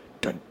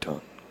 Dun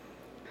dun.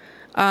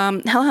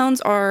 Hellhounds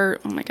are,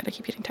 oh my god, I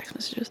keep getting text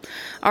messages,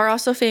 are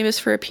also famous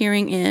for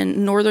appearing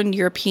in Northern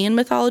European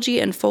mythology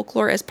and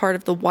folklore as part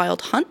of the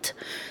Wild Hunt.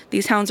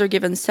 These hounds are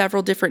given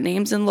several different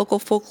names in local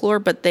folklore,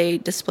 but they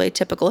display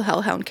typical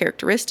hellhound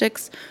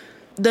characteristics.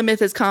 The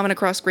myth is common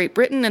across Great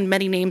Britain, and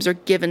many names are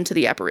given to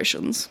the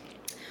apparitions.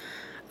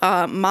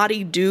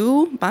 Modi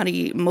Dhu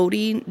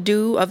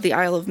of the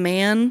Isle of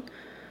Man,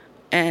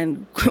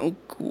 and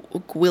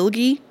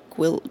Gwilgi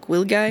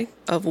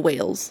of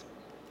Wales.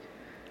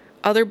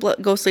 Other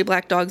ghostly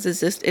black dogs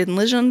exist in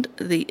legend.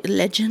 The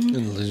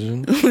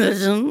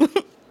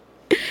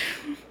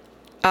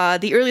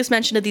earliest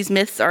mention of these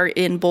myths are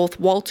in both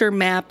Walter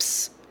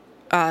Map's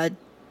Coryllium.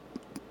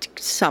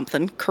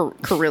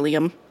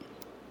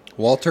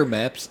 Walter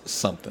Map's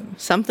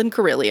something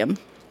Coryllium.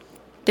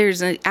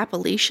 There's an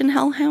Appalachian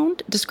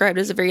hellhound, described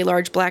as a very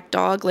large black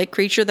dog-like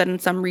creature that in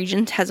some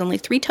regions has only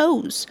 3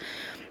 toes.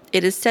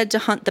 It is said to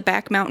hunt the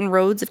back mountain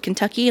roads of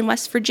Kentucky and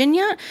West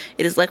Virginia.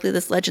 It is likely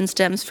this legend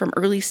stems from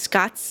earlier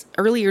Scots,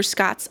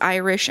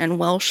 Irish, and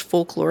Welsh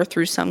folklore,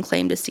 though some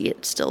claim to see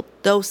it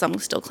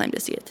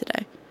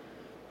today.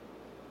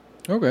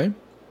 Okay.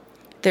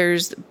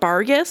 There's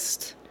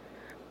Barghest,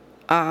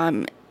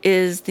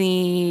 is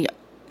the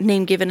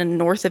name given in the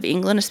north of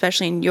England,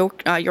 especially in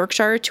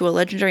Yorkshire, to a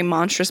legendary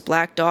monstrous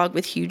black dog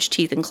with huge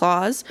teeth and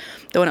claws,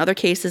 though in other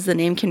cases the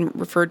name can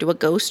refer to a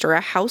ghost or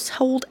a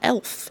household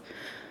elf.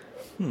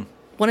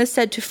 One is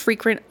said to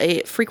frequent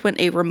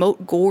a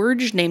remote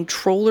gorge named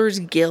Troller's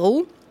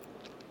Gill,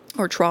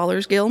 or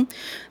Trawler's Gill.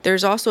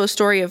 There's also a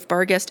story of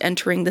Barghest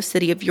entering the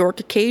city of York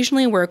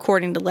occasionally, where,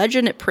 according to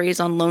legend, it preys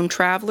on lone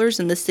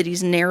travelers in the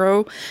city's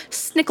narrow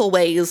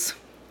snickleways.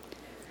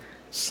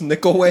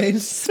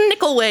 Snickleways?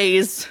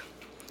 Snickleways.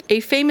 A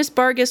famous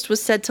Barghest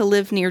was said to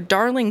live near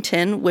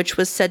Darlington, which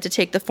was said to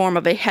take the form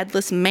of a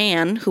headless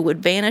man who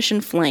would vanish in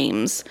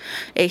flames,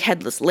 a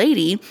headless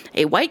lady,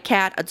 a white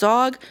cat, a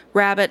dog,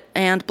 rabbit,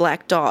 and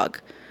black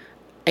dog.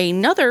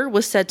 Another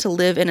was said to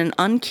live in an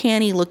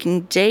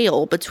uncanny-looking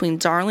dale between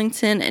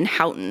Darlington and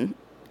Houghton.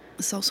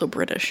 It's also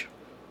British.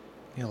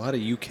 Yeah, a lot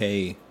of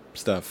UK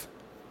stuff.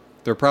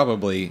 They're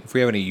probably, if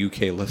we have any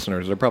UK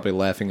listeners, they're probably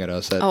laughing at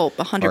us at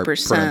 100%. our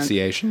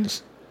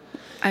pronunciations.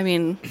 I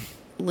mean,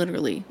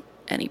 literally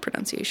any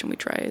pronunciation we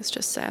try is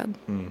just sad.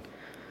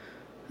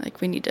 Like,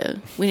 we need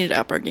to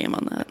up our game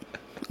on that.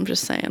 I'm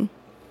just saying.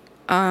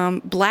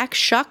 Black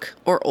Shuck,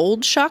 or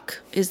Old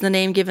Shuck, is the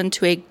name given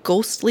to a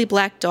ghostly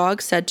black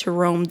dog said to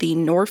roam the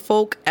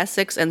Norfolk,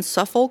 Essex, and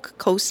Suffolk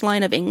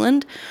coastline of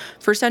England.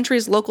 For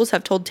centuries, locals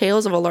have told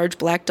tales of a large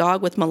black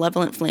dog with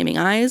malevolent flaming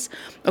eyes.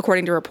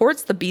 According to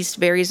reports, the beast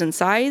varies in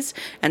size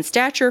and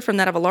stature from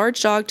that of a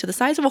large dog to the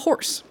size of a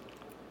horse.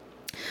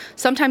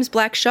 Sometimes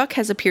Black Shuck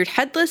has appeared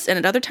headless, and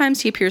at other times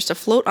he appears to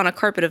float on a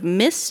carpet of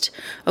mist.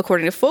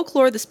 According to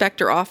folklore, the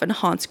specter often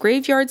haunts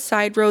graveyards,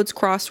 side roads,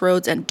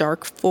 crossroads, and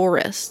dark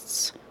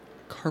forests.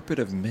 Carpet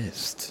of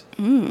mist.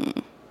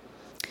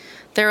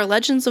 There are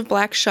legends of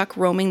Black Shuck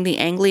roaming the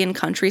Anglian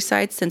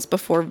countryside since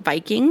before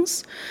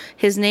Vikings.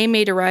 His name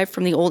may derive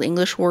from the Old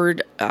English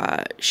word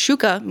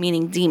shuka,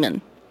 meaning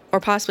demon, or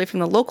possibly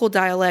from the local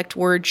dialect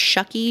word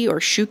shucky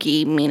or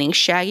shuki, meaning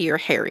shaggy or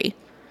hairy.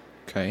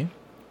 Okay.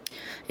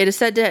 It is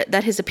said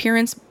that his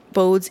appearance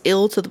bodes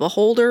ill to the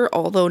beholder,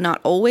 although not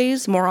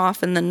always. More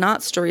often than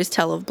not, stories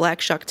tell of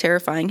Black Shuck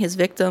terrifying his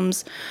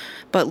victims,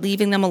 but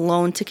leaving them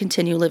alone to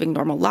continue living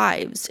normal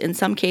lives. In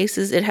some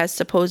cases, it has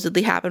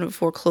supposedly happened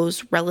before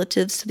close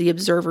relatives to the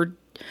observer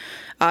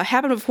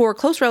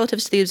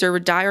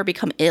die or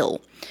become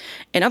ill.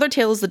 In other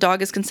tales, the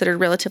dog is considered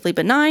relatively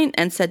benign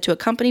and said to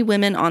accompany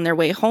women on their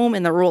way home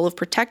in the role of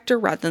protector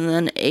rather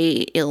than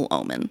a ill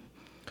omen.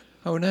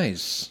 Oh,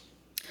 nice.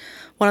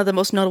 One of the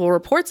most notable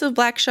reports of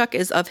Black Shuck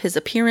is of his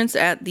appearance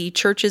at the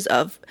churches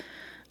of,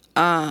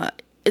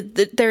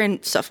 they're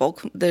in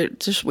Suffolk, they're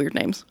just weird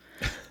names.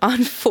 On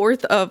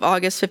 4th of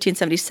August,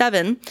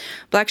 1577,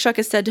 Black Shuck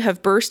is said to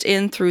have burst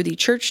in through the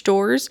church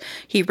doors.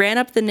 He ran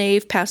up the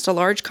nave past a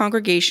large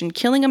congregation,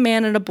 killing a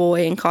man and a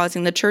boy and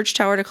causing the church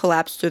tower to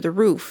collapse through the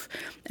roof.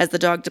 As the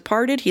dog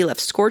departed, he left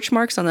scorch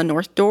marks on the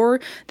north door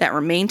that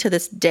remain to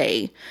this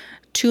day.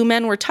 2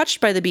 men were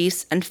touched by the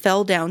beast and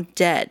fell down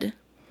dead.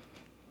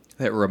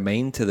 That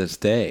remain to this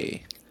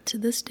day. To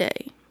this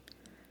day.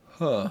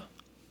 Huh.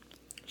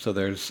 So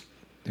there's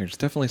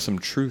definitely some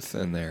truth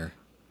in there.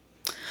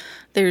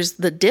 There's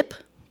the Dip.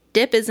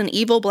 Dip is an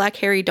evil black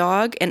hairy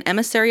dog, an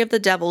emissary of the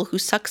devil who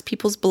sucks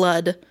people's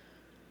blood.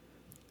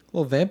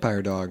 Little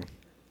vampire dog.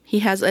 He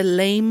has a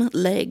lame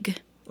leg.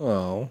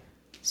 Oh.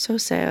 So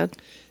sad.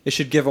 It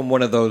should give him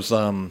one of those,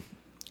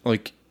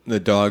 like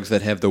the dogs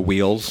that have the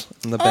wheels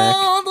in the back.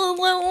 Oh, the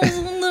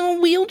little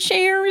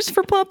wheelchairs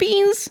for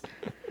puppies.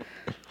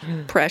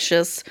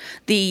 Precious.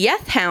 The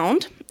Yeth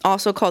Hound,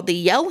 also called the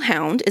Yell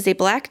Hound, is a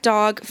black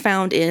dog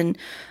found in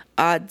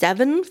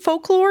Devon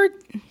folklore.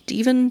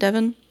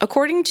 Devon.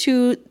 According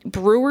to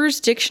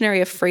Brewer's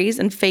Dictionary of Phrase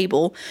and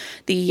Fable,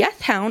 the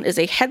Yeth Hound is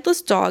a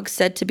headless dog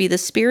said to be the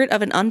spirit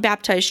of an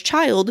unbaptized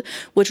child,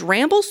 which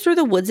rambles through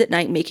the woods at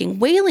night making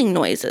wailing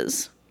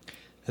noises.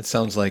 It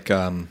sounds like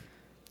a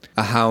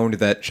hound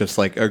that just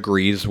like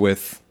agrees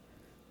with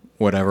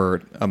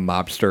whatever a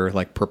mobster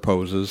like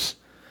proposes,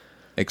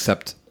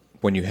 except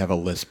when you have a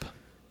lisp.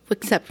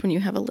 Except when you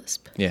have a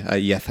lisp. Yeah, a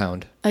Yeth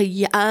Hound. I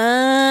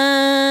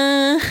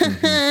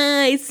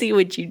see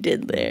what you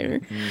did there.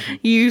 Mm-hmm.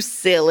 You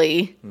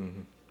silly.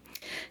 Mm-hmm.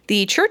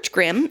 The Church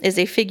Grim is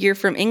a figure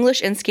from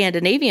English and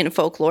Scandinavian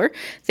folklore.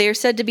 They are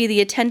said to be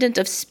the attendant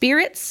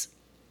spirits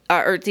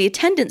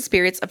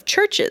of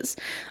churches,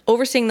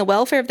 overseeing the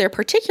welfare of their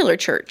particular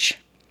church.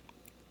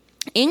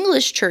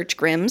 English church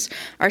grims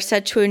are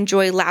said to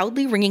enjoy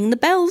loudly ringing the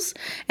bells,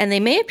 and they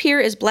may appear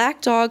as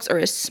black dogs or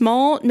as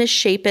small,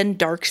 misshapen,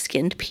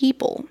 dark-skinned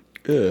people.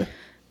 Ugh.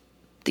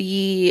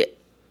 The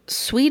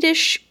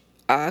Swedish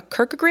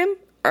Kyrkogrim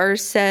are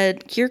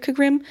said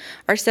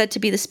to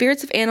be the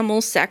spirits of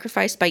animals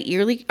sacrificed by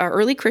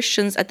early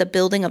Christians at the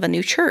building of a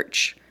new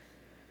church.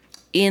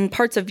 In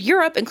parts of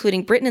Europe,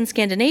 including Britain and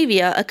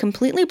Scandinavia, a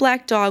completely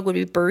black dog would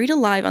be buried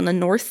alive on the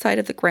north side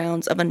of the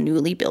grounds of a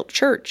newly built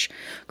church,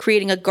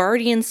 creating a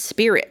guardian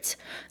spirit,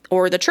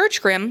 or the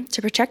church grim,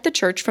 to protect the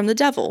church from the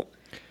devil.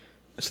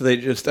 So they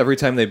just, every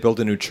time they build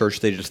a new church,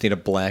 they just need a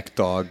black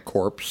dog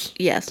corpse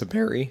to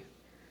bury?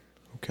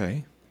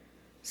 Okay.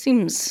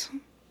 Seems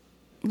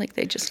like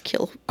they just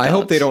kill dogs. I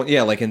hope they don't,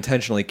 like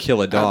intentionally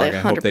kill a dog. they I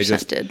hope they 100%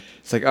 just did.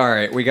 It's like, all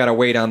right, we got to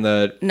wait on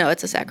the No,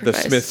 it's a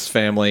sacrifice. Smiths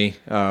family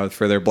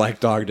for their black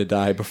dog to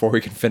die before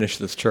we can finish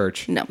this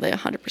church. No, they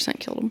 100%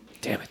 killed him.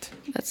 Damn it.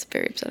 That's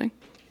very upsetting.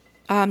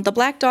 The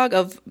black dog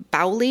of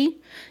Bowley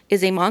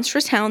is a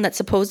monstrous hound that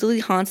supposedly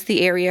haunts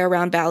the area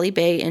around Valley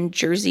Bay and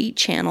Jersey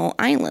Channel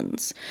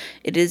Islands.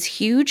 It is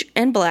huge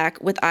and black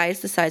with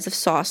eyes the size of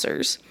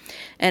saucers,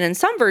 and in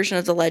some version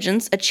of the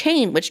legends, a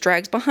chain which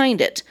drags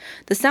behind it,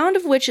 the sound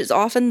of which is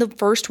often the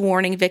first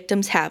warning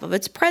victims have of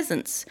its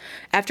presence.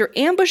 After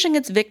ambushing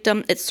its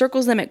victim, it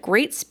circles them at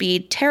great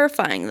speed,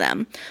 terrifying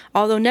them,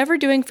 although never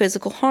doing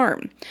physical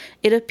harm.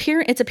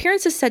 Its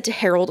appearance is said to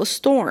herald a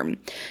storm.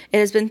 It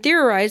has been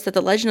theorized that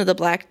the legend of the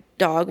black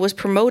dog was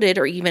promoted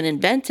or even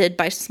invented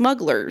by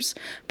smugglers,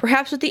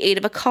 perhaps with the aid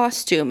of a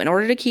costume, in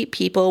order to keep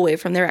people away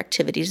from their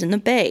activities in the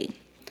bay.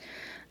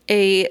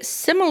 A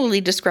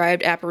similarly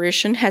described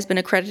apparition has been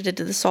accredited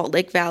to the Salt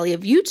Lake Valley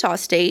of Utah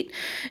State.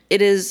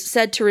 It is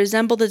said to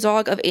resemble the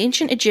dog of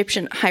ancient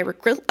Egyptian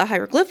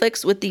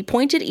hieroglyphics with the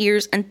pointed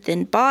ears and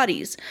thin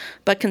bodies,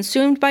 but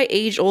consumed by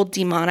age-old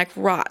demonic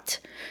rot.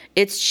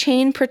 Its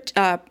chain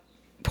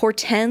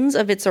portends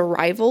of its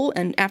arrival,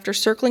 and after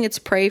circling its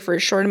prey for a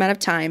short amount of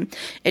time,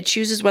 it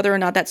chooses whether or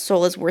not that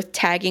soul is worth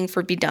tagging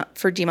for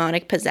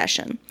demonic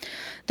possession.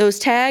 Those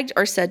tagged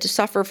are said to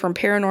suffer from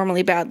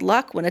paranormally bad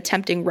luck when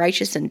attempting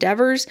righteous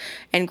endeavors,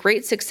 and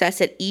great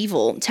success at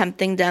evil,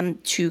 tempting them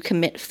to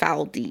commit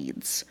foul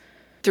deeds,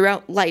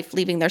 throughout life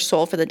leaving their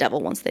soul for the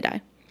devil once they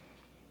die.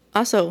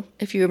 Also,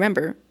 if you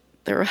remember,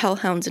 there are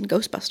hellhounds in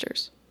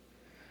Ghostbusters.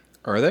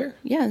 Are there?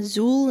 Yeah,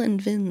 Zool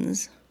and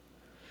Vins.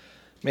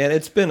 Man,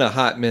 it's been a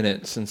hot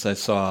minute since I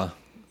saw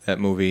that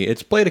movie.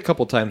 It's played a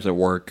couple times at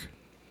work,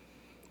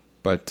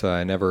 but I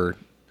remember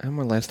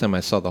last time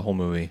I saw the whole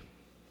movie.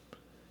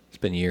 It's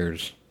been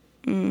years.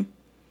 There's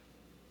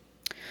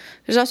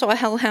also a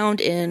hellhound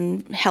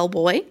in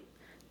Hellboy,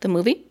 the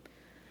movie,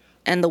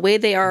 and the way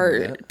they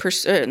are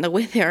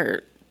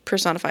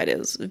personified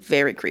is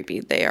very creepy.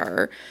 They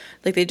are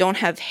like they don't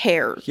have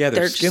hair. Yeah,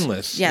 they're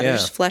skinless. They're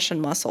just flesh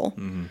and muscle.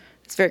 Mm-hmm.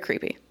 It's very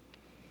creepy.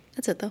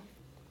 That's it though.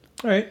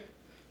 All right.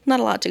 Not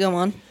a lot to go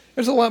on.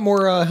 There's a lot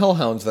more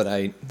hellhounds than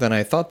I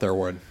thought there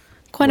would.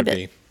 Quite a bit.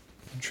 Be.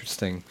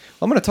 Interesting. Well,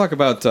 I'm going to talk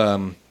about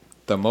the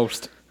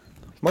most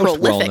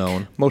prolific.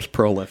 Well-known, most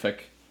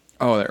prolific.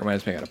 Oh, that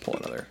reminds me. I got to pull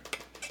another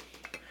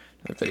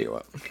video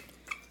up.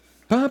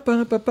 Ba,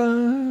 ba, ba,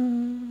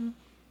 ba.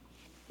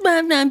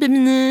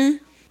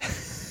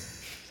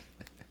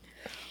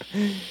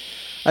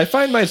 I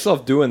find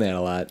myself doing that a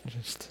lot.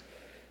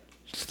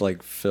 Just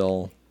like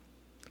Phil.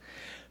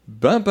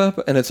 Ba, ba,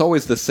 ba, and it's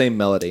always the same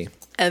melody.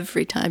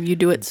 Every time you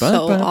do it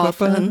so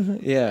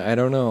often. Yeah, I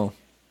don't know.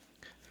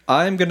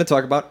 I'm going to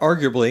talk about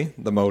arguably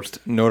the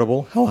most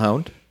notable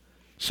hellhound,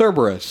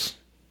 Cerberus.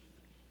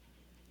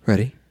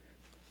 Ready?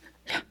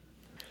 Yeah.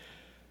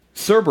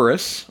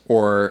 Cerberus,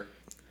 or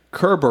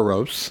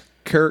Kerberos,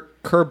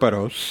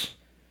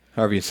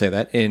 however you say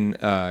that, in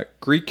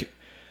Greek,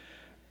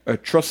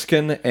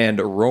 Etruscan, and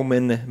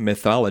Roman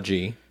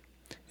mythology,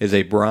 is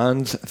a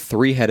bronze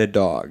three-headed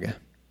dog.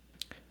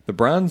 The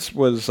bronze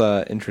was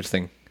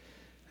interesting.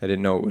 I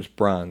didn't know it was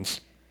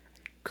bronze.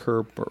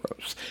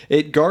 Kerberos.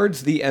 It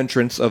guards the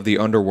entrance of the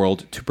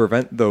underworld to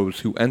prevent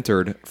those who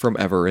entered from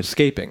ever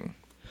escaping.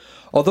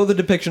 Although the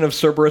depiction of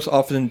Cerberus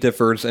often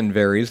differs and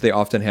varies, they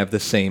often have the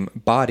same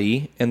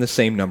body and the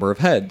same number of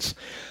heads.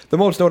 The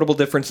most notable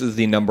difference is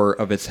the number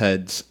of its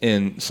heads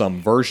in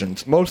some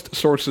versions. Most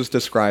sources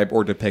describe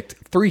or depict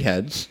 3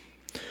 heads.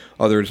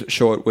 Others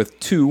show it with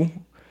 2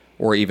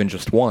 or even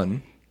just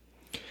 1.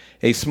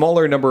 A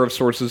smaller number of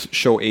sources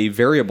show a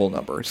variable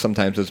number,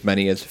 sometimes as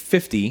many as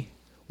 50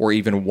 or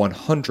even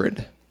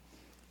 100.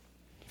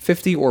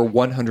 50 or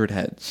 100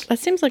 heads. That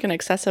seems like an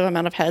excessive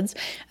amount of heads.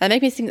 That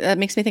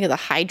makes me think of the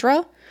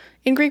Hydra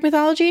in Greek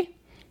mythology,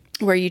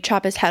 where you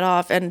chop his head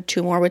off and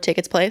 2 more would take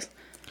its place.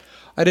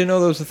 I didn't know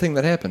that was a thing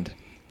that happened.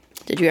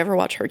 Did you ever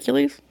watch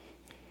Hercules?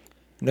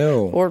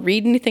 No. Or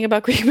read anything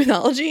about Greek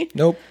mythology?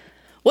 Nope.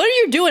 What did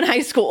you do in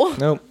high school?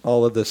 Nope.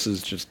 All of this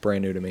is just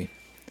brand new to me.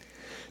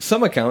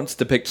 Some accounts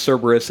depict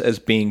Cerberus as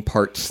being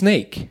part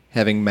snake,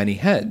 having many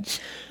heads.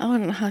 I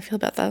don't know how I feel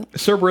about that.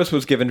 Cerberus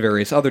was given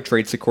various other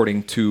traits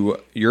according to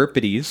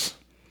Euripides.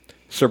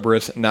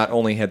 Cerberus not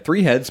only had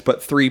 3 heads,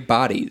 but 3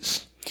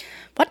 bodies.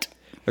 What?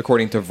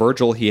 According to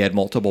Virgil, he had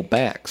multiple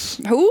backs.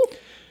 Who?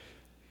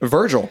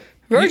 Virgil.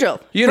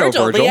 Virgil. You know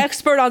Virgil. The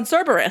expert on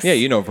Cerberus. Yeah,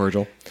 you know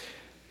Virgil.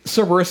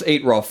 Cerberus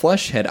ate raw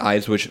flesh, had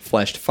eyes which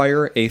flashed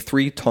fire, a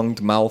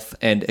 3-tongued mouth,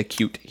 and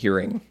acute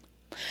hearing.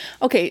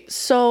 Okay,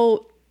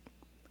 so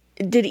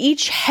did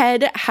each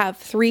head have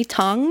 3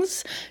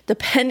 tongues?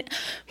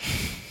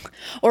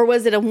 Or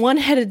was it a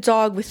one-headed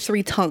dog with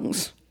 3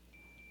 tongues?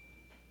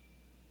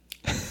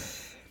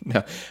 No,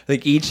 I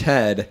think each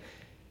head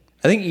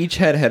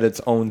had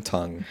its own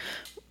tongue.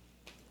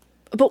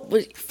 But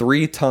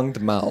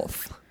 3-tongued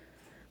mouth.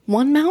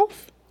 One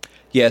mouth?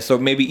 Yeah, so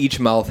maybe each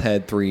mouth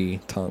had 3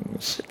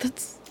 tongues.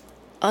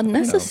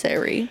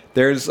 Unnecessary.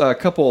 There's a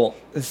couple.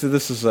 So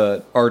this is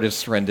a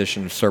artist's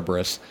rendition of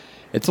Cerberus.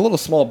 It's a little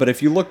small, but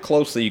if you look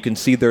closely, you can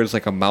see there's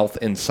like a mouth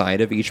inside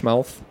of each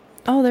mouth.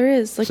 Oh, there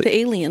is. Like the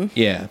alien.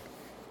 Yeah.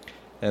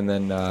 And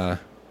then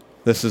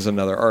this is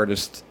another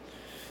artist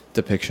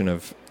depiction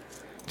of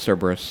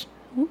Cerberus.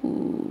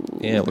 Ooh.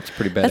 Yeah, it looks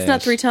pretty badass. That's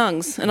not 3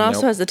 tongues. And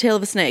also Nope. has the tail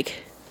of a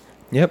snake.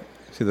 Yep.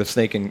 See the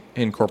snake Well, it's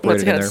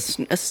incorporated in got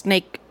there. a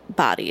snake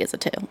body as a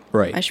tail.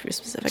 Right. I should be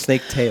specific.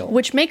 Snake tail.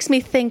 Which makes me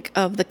think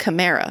of the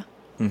chimera,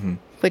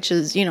 which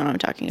is, you know what I'm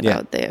talking Yeah.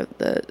 about. They have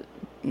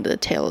the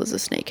tail is a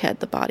snake head,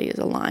 the body is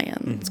a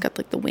lion. It's got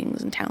like the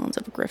wings and talons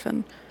of a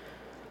griffin.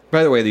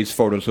 By the way, these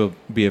photos will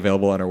be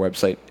available on our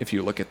website if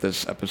you look at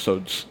this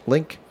episode's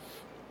link.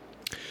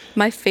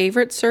 My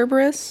favorite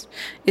Cerberus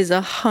is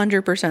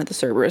 100% the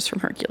Cerberus from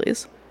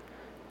Hercules.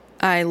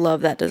 I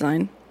love that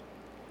design.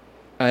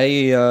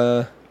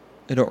 I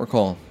don't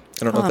recall.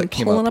 I don't know if I'm that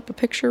came pulling up. up a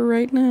picture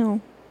right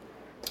now.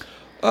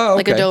 Oh,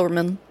 okay. Like a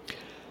Doberman.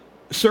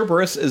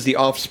 Cerberus is the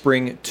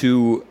offspring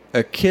to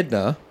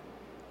Echidna,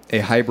 a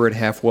hybrid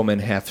half woman,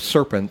 half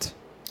serpent,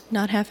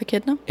 Not half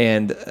echidna?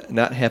 and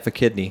not half a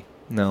kidney,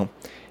 no,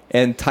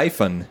 and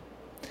Typhon,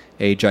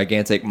 a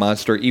gigantic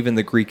monster even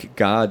the Greek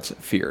gods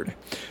feared.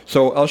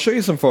 So I'll show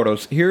you some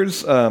photos.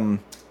 Here's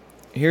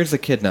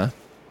Echidna.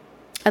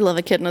 I love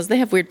echidnas. They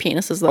have weird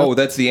penises, though. Oh,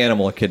 that's the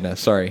animal Echidna.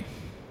 Sorry,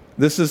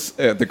 this is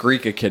the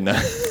Greek Echidna.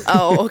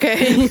 Oh,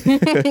 okay.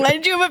 Why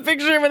did you have a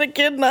picture of an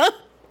echidna?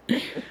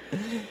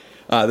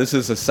 This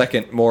is a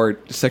second, more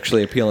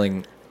sexually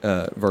appealing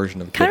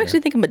version of Echidna. Kind of actually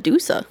think of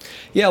Medusa.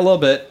 Yeah, a little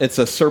bit. It's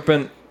a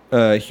serpent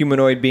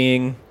humanoid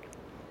being.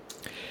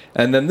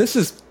 And then this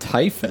is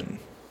Typhon.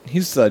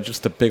 He's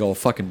just a big old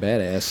fucking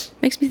badass.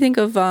 Makes me think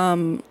of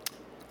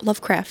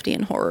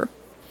Lovecraftian horror.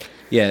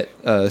 Yeah,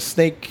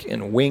 snake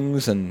and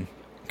wings and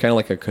kind of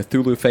like a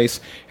Cthulhu face.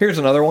 Here's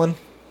another one.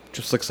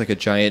 Just looks like a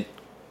giant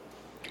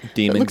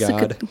demon It looks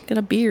god. like got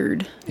a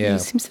beard. Yeah. He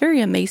seems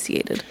very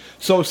emaciated.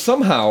 So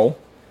somehow,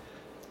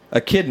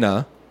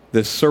 Echidna,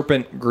 this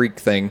serpent Greek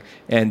thing,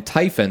 and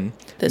Typhon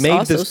This made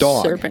also this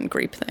dog. serpent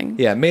grape thing.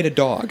 Yeah, made a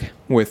dog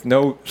with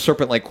no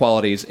serpent-like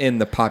qualities in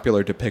the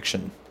popular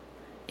depiction.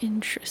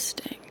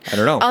 Interesting. I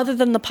don't know. Other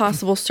than the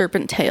possible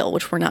serpent tail,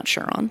 which we're not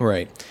sure on.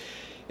 Right.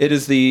 It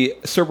is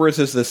Cerberus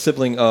is the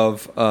sibling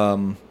of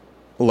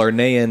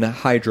Lernaean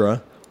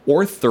Hydra,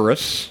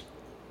 Orthrus,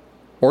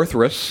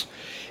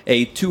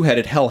 a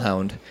 2-headed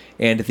hellhound,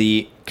 and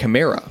the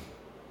Chimera,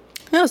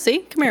 Oh,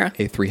 see? Chimera.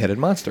 a 3-headed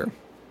monster.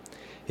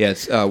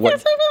 Yes,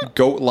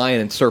 goat, lion,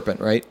 and serpent,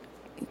 right?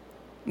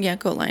 Yeah,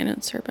 goat, lion,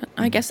 and serpent.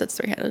 I guess that's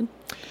 3-headed.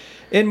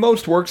 In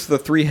most works, the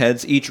 3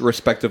 heads each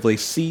respectively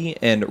see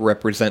and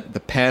represent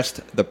the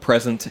past, the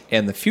present,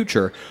 and the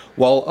future,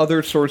 while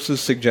other sources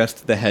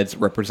suggest the heads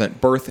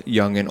represent birth,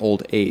 young, and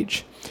old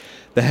age.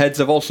 The heads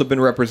have also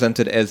been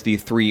represented as the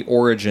 3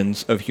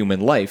 origins of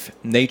human life: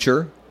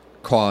 nature,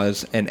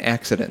 cause, and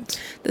accident.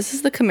 This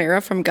is the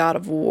chimera from God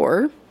of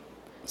War.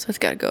 So it's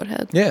got a goat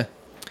head. Yeah.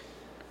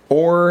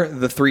 Or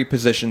the 3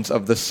 positions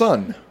of the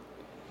sun: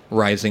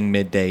 rising,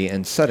 midday,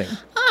 and setting.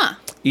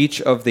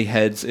 Each of the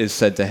heads is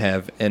said to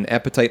have an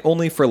appetite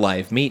only for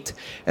live meat,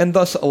 and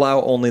thus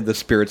allow only the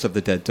spirits of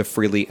the dead to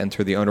freely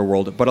enter the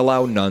underworld, but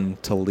allow none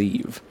to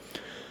leave.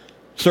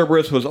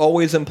 Cerberus was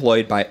always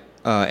employed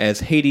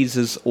as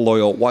Hades'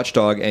 loyal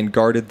watchdog and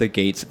guarded the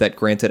gates that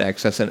granted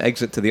access and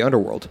exit to the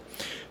underworld.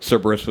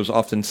 Cerberus was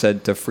often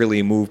said to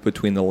freely move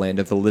between the land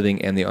of the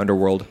living and the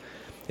underworld.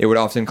 It would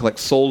often collect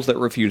souls that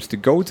refused to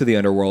go to the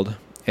underworld,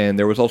 and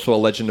there was also a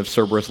legend of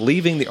Cerberus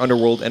leaving the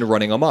underworld and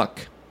running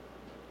amok,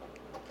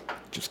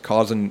 just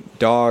causing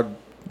dog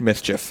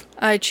mischief.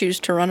 I choose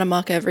to run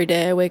amok every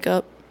day I wake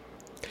up.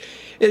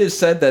 It is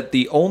said that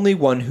the only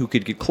one who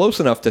could get close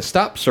enough to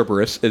stop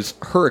Cerberus is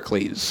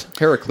Heracles.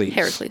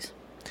 Heracles.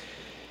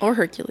 Or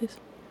Hercules.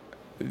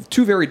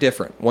 2 very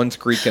different. One's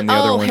Greek and the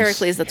other one's...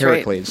 Heracles, that's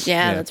Heracles. right.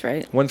 Yeah, that's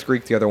right. One's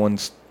Greek, the other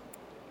one's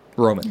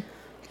Roman.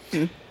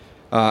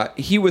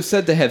 He was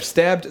said to have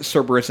stabbed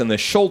Cerberus in the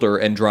shoulder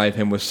and drive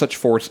him with such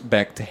force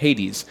back to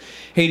Hades.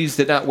 Hades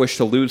did not wish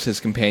to lose his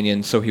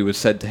companion, so he was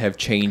said to have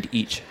chained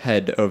each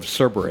head of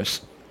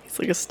Cerberus. It's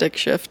like a stick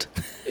shift.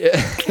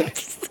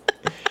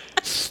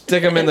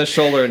 Stick him in the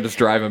shoulder and just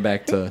drive him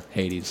back to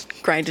Hades.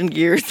 Grinding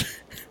gears.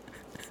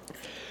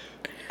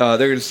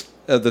 There's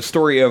the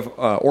story of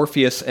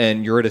Orpheus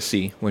and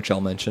Eurydice, which I'll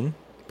mention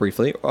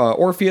briefly.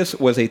 Orpheus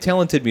was a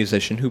talented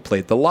musician who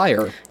played the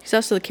lyre. He's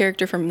also the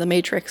character from The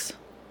Matrix.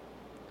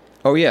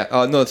 Oh, yeah.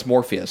 No, it's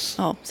Morpheus.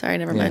 Oh, sorry,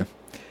 never mind.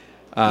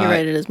 You're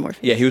right, it is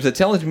Morpheus. Yeah, he was a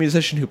talented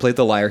musician who played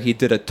the lyre. He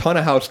did a ton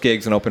of house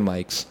gigs and open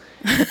mics.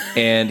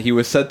 And he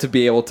was said to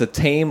be able to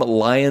tame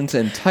lions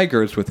and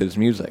tigers with his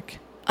music.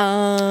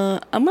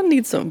 I'm gonna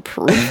need some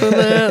proof of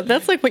that.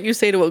 That's like what you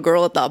say to a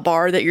girl at that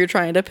bar that you're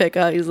trying to pick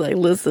up. He's like,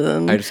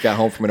 listen, I just got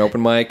home from an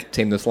open mic,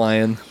 tamed this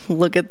lion.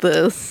 look at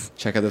this.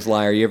 Check out this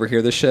lyre. You ever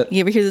hear this shit? You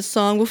ever hear this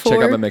song before?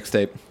 Check out my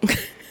mixtape.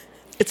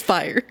 It's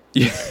fire.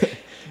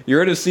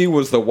 Eurydice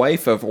was the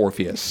wife of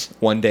Orpheus.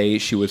 One day,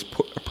 she was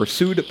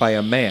pursued by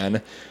a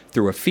man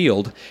through a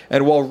field,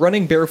 and while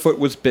running barefoot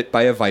was bit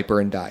by a viper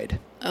and died.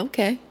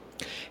 Okay.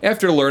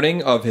 After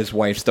learning of his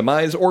wife's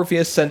demise,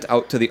 Orpheus sent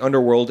out to the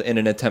underworld in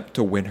an attempt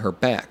to win her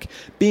back.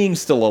 Being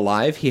still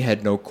alive, he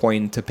had no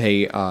coin to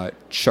pay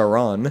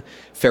Charon,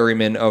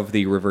 ferryman of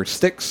the river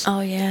Styx.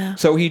 Oh, yeah.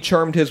 So he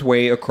charmed his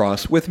way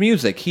across with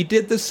music. He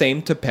did the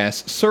same to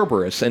pass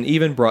Cerberus, and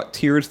even brought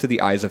tears to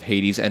the eyes of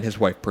Hades and his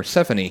wife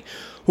Persephone,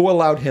 who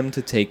allowed him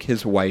to take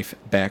his wife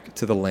back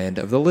to the land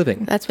of the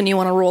living. That's when you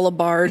want to roll a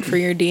bard for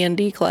your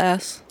D&D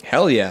class.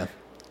 Hell yeah.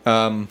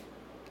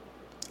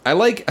 I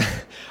like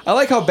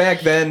how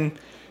back then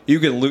you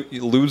could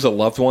lose a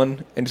loved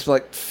one and just be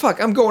like,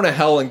 fuck, I'm going to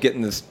hell and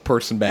getting this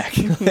person back.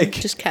 Like,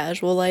 Just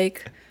casual,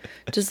 like.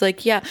 Just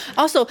like, yeah.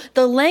 Also,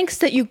 the lengths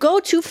that you go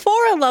to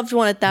for a loved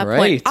one at that Right.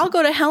 point. I'll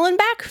go to hell and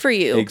back for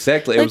you.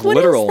 exactly. Like, It was what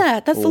literal. is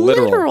that? That's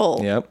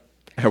literal. Yep.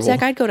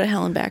 Zach, I'd go to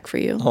hell and back for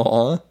you.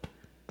 Aw.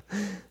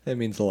 That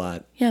means a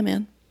lot. Yeah,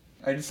 man.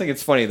 I just think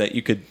it's funny that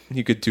you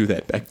could do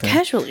that back then.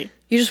 Casually.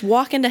 You just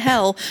walk into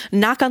hell,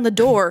 knock on the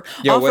door,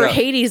 Yo, what offer up?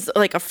 Hades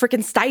like a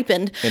freaking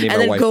stipend, I need and my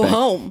then wife go back.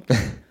 home.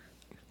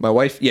 My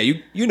wife, yeah,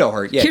 you know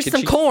her. Yeah, Here's could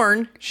some she-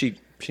 corn. She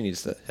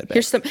needs to head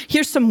back.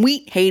 Here's some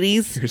wheat,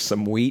 Hades, Here's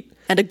some wheat.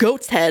 and a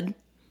goat's head.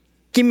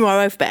 Give me my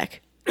wife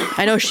back.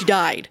 I know she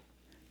died.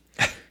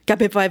 Got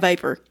bit by a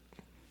viper.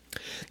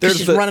 There's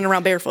She's the- running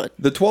around barefoot.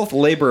 The 12th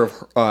labor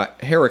of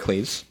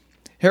Heracles.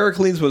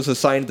 Heracles was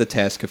assigned the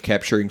task of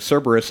capturing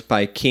Cerberus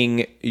by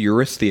King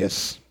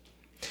Eurystheus.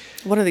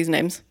 What are these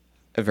names?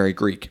 Very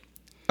Greek.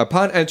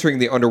 Upon entering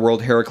the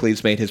underworld,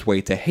 Heracles made his way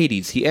to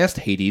Hades. He asked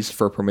Hades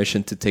for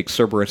permission to take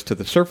Cerberus to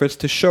the surface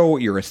to show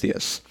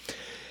Eurystheus.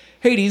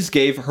 Hades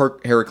gave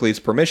Heracles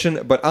permission,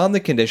 but on the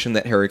condition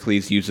that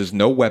Heracles uses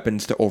no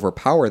weapons to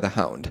overpower the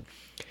hound.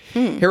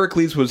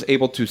 Heracles was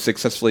able to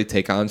successfully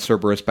take on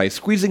Cerberus by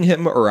squeezing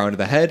him around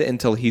the head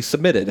until he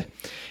submitted,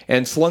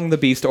 and slung the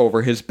beast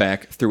over his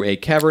back through a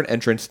cavern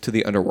entrance to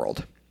the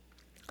underworld.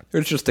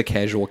 There's just a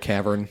casual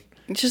cavern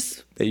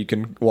Just that you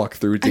can walk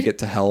through to get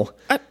to hell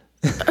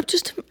I'm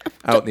just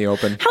out in the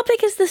open. How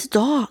big is this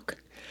dog?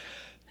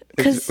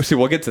 Because See,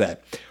 we'll get to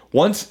that.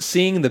 Once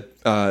seeing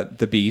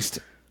the beast,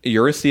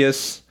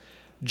 Eurystheus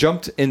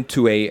jumped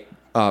into a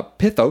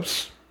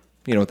pithos.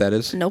 You know what that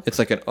is? Nope. It's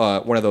like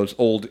one of those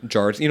old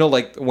jars. You know,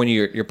 like when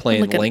you're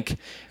playing Like Link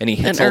and he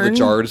hits an all the urn,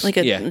 jars. like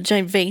a yeah,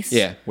 giant vase.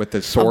 yeah, with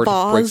the sword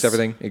vase. breaks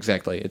everything.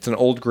 Exactly. It's an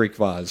old Greek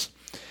vase,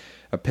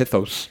 a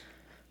pithos.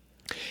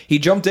 He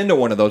jumped into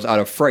one of those out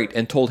of fright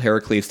and told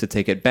Heracles to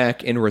take it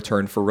back in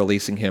return for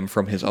releasing him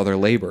from his other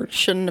labors.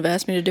 Shouldn't have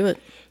asked me to do it.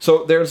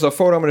 So there's a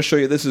photo I'm going to show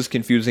you. This is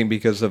confusing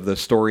because of the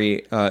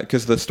story,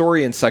 because the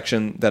story and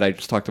section that I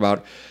just talked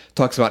about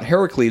talks about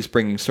Heracles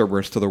bringing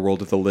Cerberus to the world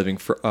of the living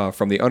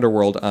from the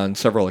underworld on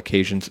several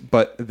occasions.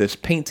 But this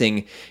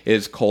painting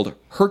is called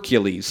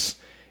Hercules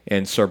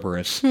and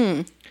Cerberus.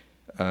 This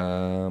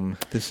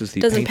is the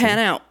Doesn't painting. pan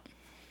out.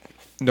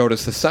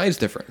 Notice the size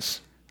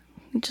difference.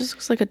 It just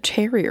looks like a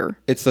terrier.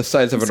 It's the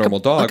size of a It's normal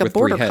dog like a with 3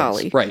 border heads.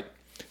 collie. Right.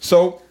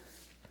 So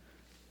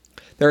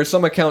there are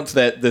some accounts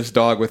that this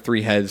dog with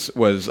 3 heads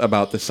was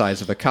about the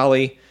size of a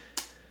collie,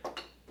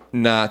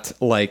 not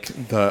like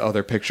the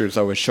other pictures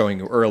I was showing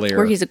you earlier.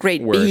 Where he's a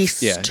great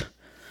beast. Yeah,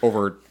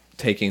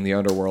 overtaking the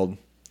underworld.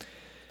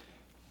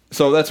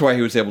 So that's why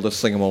he was able to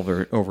sling him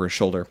over his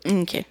shoulder.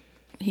 Okay.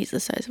 He's the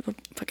size of a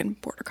fucking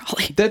border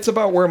collie. That's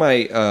about where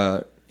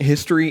my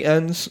history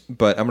ends,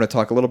 but I'm going to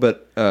talk a little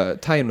bit,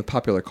 tie in with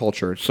popular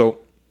culture. So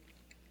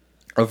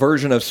a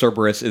version of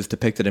Cerberus is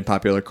depicted in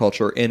popular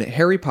culture in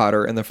Harry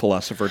Potter and the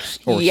Philosopher's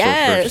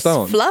Yes,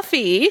 Stone.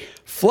 Fluffy.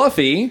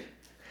 Fluffy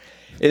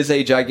is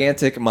a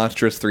gigantic,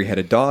 monstrous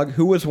 3-headed dog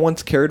who was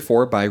once cared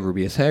for by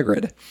Rubeus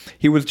Hagrid.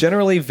 He was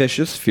generally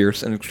vicious,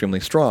 fierce, and extremely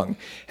strong.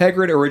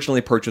 Hagrid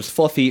originally purchased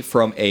Fluffy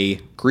from a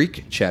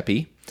Greek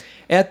chappie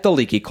at the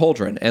Leaky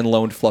Cauldron and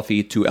loaned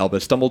Fluffy to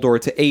Albus Dumbledore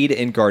to aid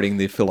in guarding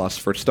the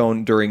Philosopher's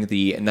Stone during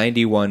the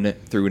 91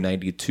 through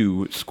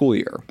 92 school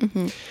year.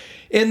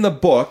 In the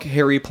book,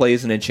 Harry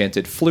plays an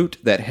enchanted flute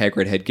that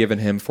Hagrid had given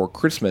him for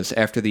Christmas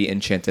after the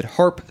enchanted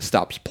harp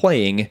stops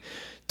playing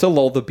to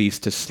lull the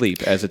beast to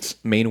sleep, as its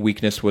main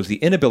weakness was the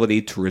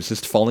inability to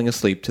resist falling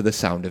asleep to the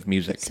sound of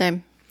music.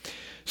 Same.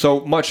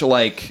 So much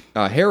like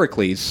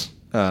Heracles,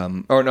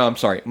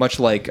 much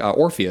like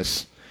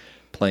Orpheus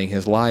playing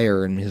his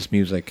lyre and his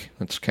music.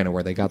 That's kind of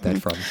where they got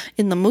that from.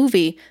 In the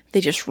movie,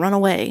 they just run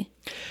away.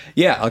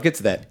 Yeah, I'll get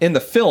to that. In the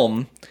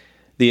film,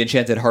 the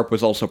enchanted harp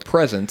was also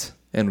present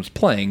and was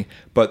playing,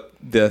 but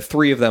the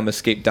 3 of them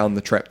escaped down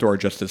the trapdoor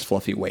just as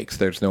Fluffy wakes.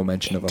 There's no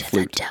mention of a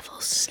flute. The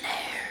devil's snare.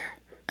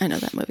 I know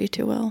that movie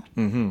too well.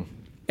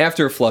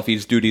 After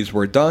Fluffy's duties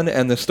were done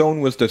and the stone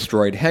was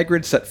destroyed,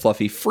 Hagrid set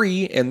Fluffy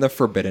free in the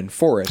Forbidden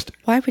Forest.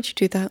 Why would you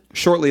do that?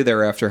 Shortly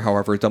thereafter,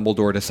 however,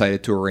 Dumbledore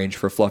decided to arrange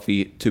for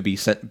Fluffy to be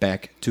sent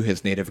back to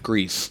his native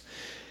Greece,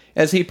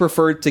 as he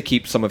preferred to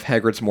keep some of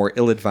Hagrid's more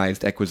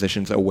ill-advised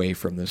acquisitions away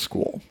from the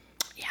school.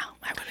 Yeah,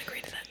 I would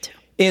agree to that too.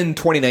 In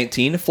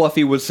 2019,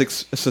 Fluffy was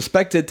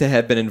suspected to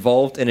have been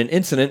involved in an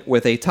incident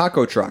with a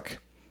taco truck.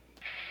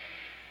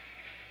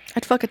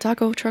 I'd fuck a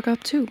taco truck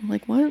up too.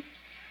 Like, what?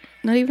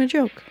 Not even a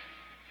joke.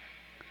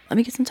 Let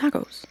me get some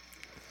tacos.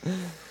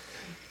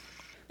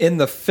 In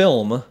the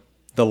film,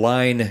 the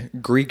line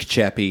Greek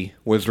chappie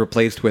was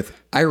replaced with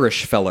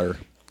Irish feller,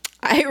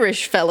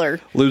 Irish feller.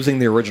 losing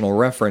the original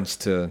reference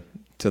to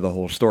the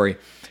whole story.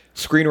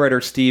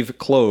 Screenwriter Steve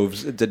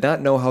Kloves did not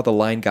know how the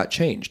line got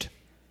changed.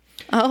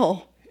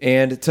 Oh.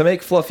 And to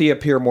make Fluffy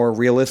appear more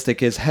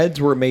realistic, his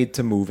heads were made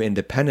to move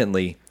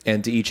independently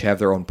and to each have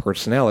their own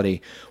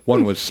personality.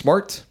 One was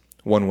smart,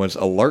 one was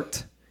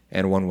alert,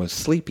 and one was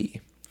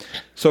sleepy.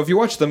 So if you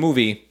watch the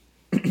movie,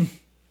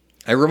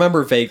 I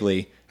remember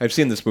vaguely, I've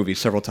seen this movie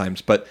several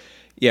times, but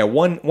yeah,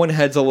 one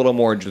head's a little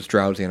more just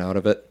drowsy and out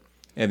of it,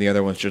 and the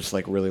other one's just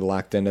like really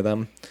locked into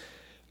them.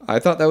 I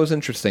thought that was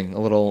interesting, a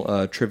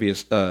little trivia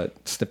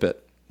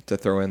snippet to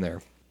throw in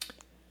there.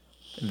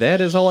 That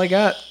is all I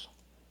got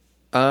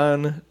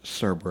on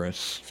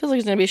Cerberus. Feels like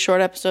it's going to be a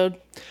short episode.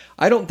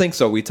 I don't think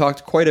so. We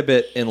talked quite a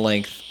bit in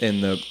length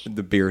in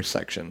the beer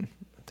section.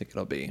 I think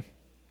it'll be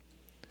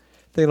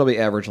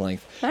average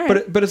length. All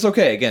right. But it's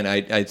okay. Again,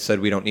 I said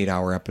we don't need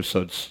hour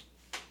episodes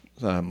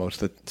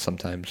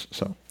sometimes.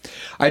 So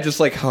I just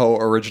like how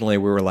originally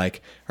we were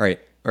like, all right,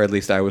 or at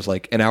least I was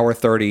like an hour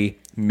 30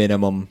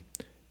 minimum,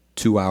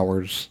 2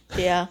 hours.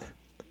 Yeah.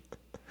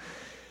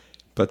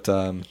 But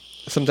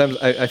sometimes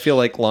I feel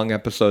like long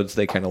episodes,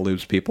 they kind of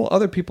lose people.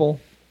 Other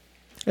people,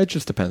 it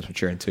just depends what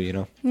you're into, you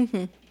know?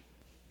 Mm-hmm.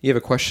 You have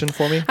a question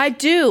for me? I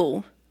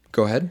do.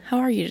 Go ahead. How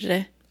are you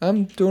today?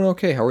 I'm doing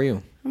okay. How are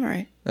you? I'm all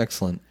right.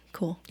 Excellent.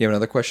 Cool. You have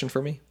another question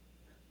for me?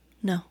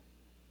 No.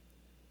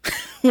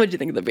 What'd you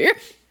think of the beer?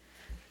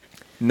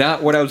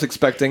 Not what I was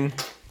expecting.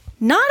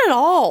 Not at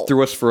all.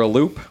 Threw us for a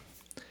loop.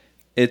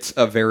 It's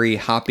a very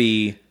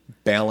hoppy,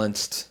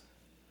 balanced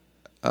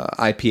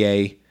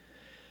IPA.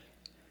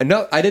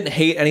 No, I didn't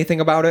hate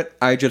anything about it.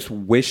 I just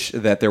wish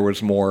that there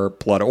was more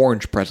blood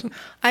orange present.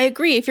 I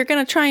agree. If you're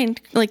going to try and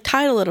like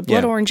title it a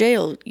blood Yeah. orange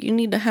ale, you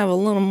need to have a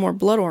little more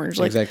blood orange.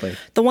 Like, Exactly.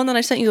 The one that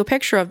I sent you a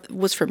picture of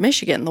was from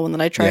Michigan, the one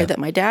that I tried Yeah. that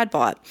my dad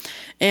bought.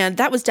 And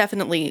that was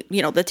definitely,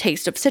 the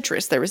taste of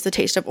citrus. There was the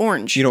taste of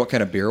orange. You know what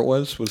kind of beer it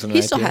was? Was it an He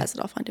IPA? still has it.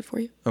 I'll find it for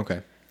you.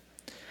 Okay.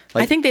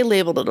 I think they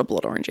labeled it a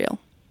blood orange ale.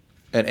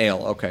 An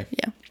ale. Okay.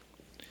 Yeah.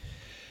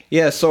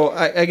 Yeah, so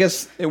I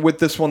guess with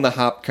this one, the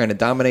hop kind of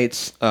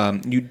dominates.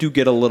 You do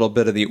get a little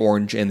bit of the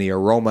orange in the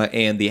aroma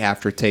and the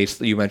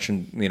aftertaste. You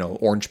mentioned,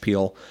 orange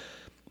peel.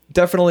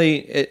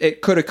 Definitely,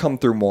 it could have come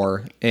through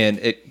more, and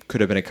it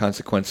could have been a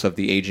consequence of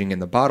the aging in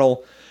the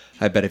bottle.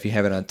 I bet if you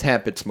have it on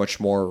tap, it's much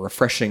more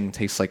refreshing,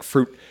 tastes like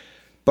fruit.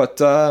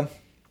 But,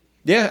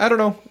 yeah, I don't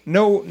know.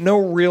 No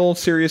real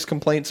serious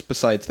complaints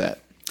besides that.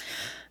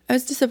 I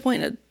was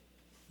disappointed.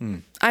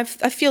 I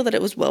feel that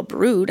it was well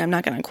brewed. I'm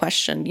not going to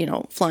question,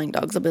 Flying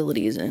Dog's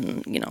abilities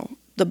in,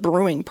 the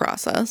brewing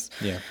process.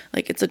 Yeah.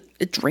 Like it's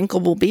a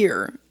drinkable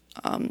beer.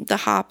 The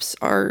hops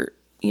are,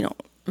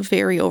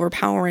 very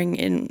overpowering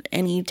in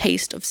any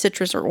taste of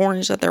citrus or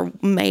orange that there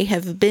may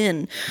have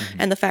been.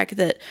 Mm-hmm. And the fact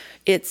that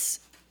it's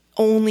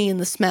only in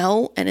the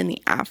smell and in the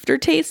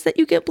aftertaste that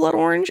you get blood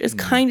orange is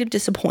kind of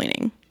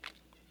disappointing.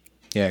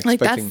 Yeah,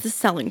 Like that's the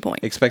selling point.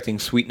 expecting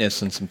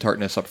sweetness and some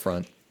tartness up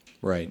front.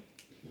 Right.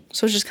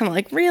 So it's just kind of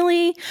like,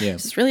 really? Yeah.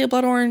 Is this really a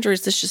blood orange or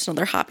is this just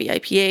another hoppy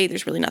IPA?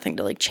 There's really nothing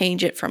to like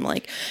change it from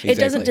like, it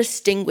doesn't Exactly.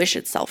 distinguish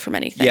itself from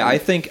anything. Yeah, I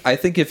think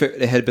if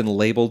it had been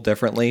labeled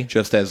differently,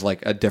 just as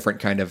like a different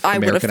kind of I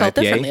would have American felt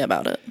IPA. differently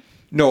about it.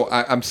 No,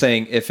 I'm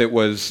saying if it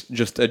was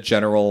just a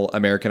general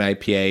American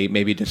IPA,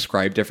 maybe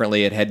described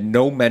differently, it had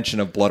no mention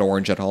of blood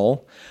orange at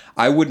all,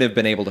 I wouldn't have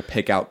been able to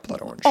pick out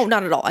blood orange. Oh,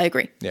 not at all. I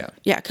agree. Yeah.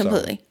 Yeah,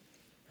 completely.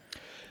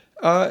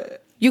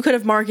 You could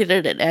have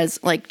marketed it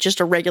as like just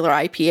a regular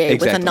IPA with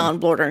Exactly. a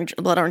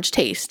non-blood orange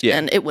taste, Yeah.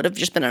 and it would have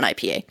just been an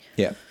IPA.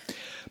 Yeah,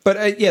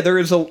 but yeah, there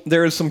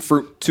is some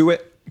fruit to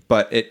it,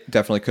 but it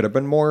definitely could have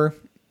been more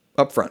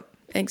upfront.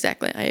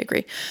 Exactly. I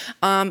agree.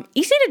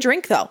 Easy to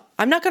drink, though.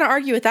 I'm not going to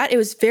argue with that. It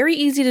was very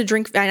easy to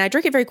drink, and I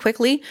drink it very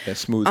quickly. Yeah,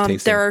 smooth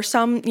tasting. There are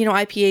some,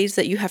 IPAs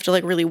that you have to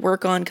like really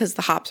work on because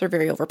the hops are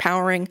very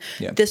overpowering.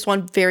 Yeah. This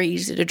one, very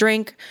easy to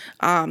drink.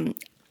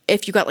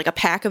 If you got like a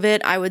pack of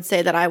it, I would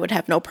say that I would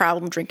have no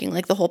problem drinking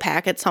like the whole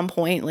pack at some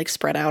point, like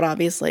spread out,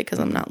 obviously, because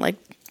I'm not like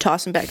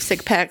tossing back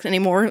 6 packs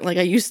anymore like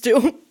I used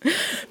to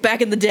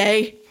back in the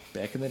day.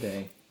 Back in the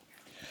day.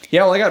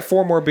 Yeah, well, I got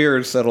 4 more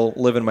beers that'll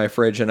live in my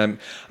fridge, and I'm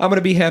going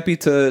to be happy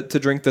to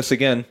drink this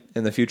again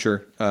in the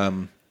future.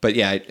 But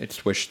yeah, I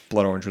just wish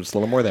blood orange was a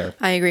little more there.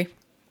 I agree.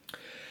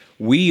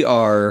 We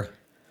are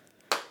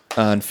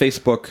on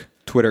Facebook,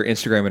 Twitter,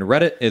 Instagram, and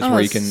Reddit is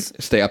where you can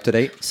stay up to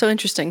date. So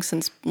interesting.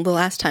 Since the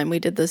last time we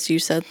did this, you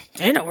said,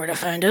 they know where to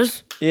find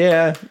us.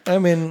 Yeah, I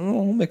mean,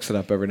 we'll mix it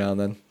up every now and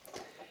then.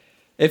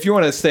 If you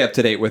want to stay up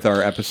to date with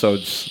our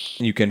episodes,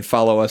 you can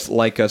follow us,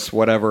 like us,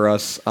 whatever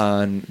us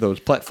on those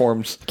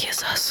platforms.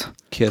 Kiss us.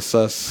 Kiss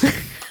us.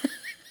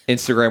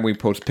 Instagram, we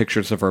post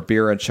pictures of our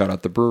beer and shout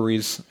out the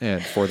breweries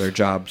and for their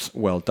jobs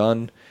well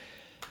done.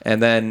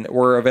 And then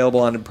we're available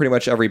on pretty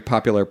much every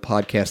popular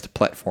podcast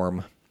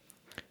platform.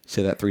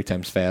 Say that 3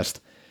 times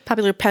fast.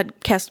 Popular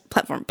podcast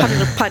platform.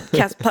 Popular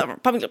podcast platform.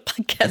 Popular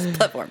podcast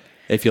platform.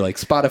 If you like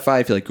Spotify,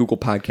 if you like Google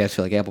Podcasts, if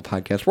you like Apple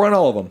Podcasts, we're on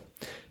all of them.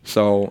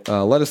 So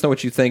let us know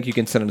what you think. You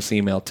can send us an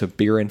email to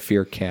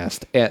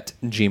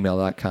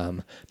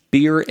beerandfearcast@gmail.com.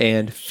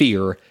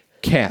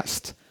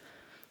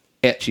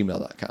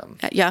 beerandfearcast@gmail.com.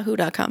 At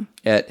yahoo.com.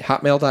 At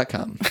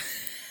hotmail.com.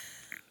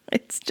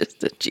 It's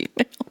just a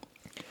Gmail.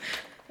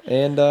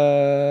 And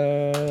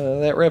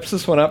that wraps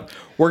this one up.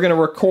 We're going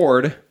to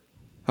record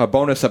a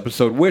bonus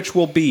episode, which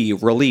will be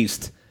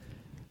released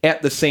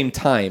at the same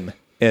time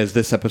as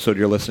this episode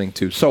you're listening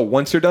to. So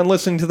once you're done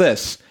listening to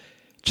this,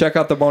 check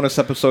out the bonus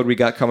episode we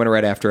got coming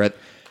right after it.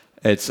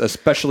 It's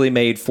especially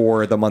made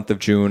for the month of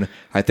June.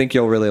 I think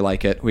you'll really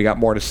like it. We got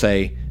more to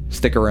say.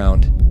 Stick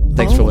around.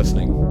 Thanks for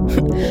listening.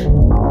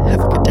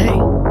 Have a good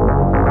day.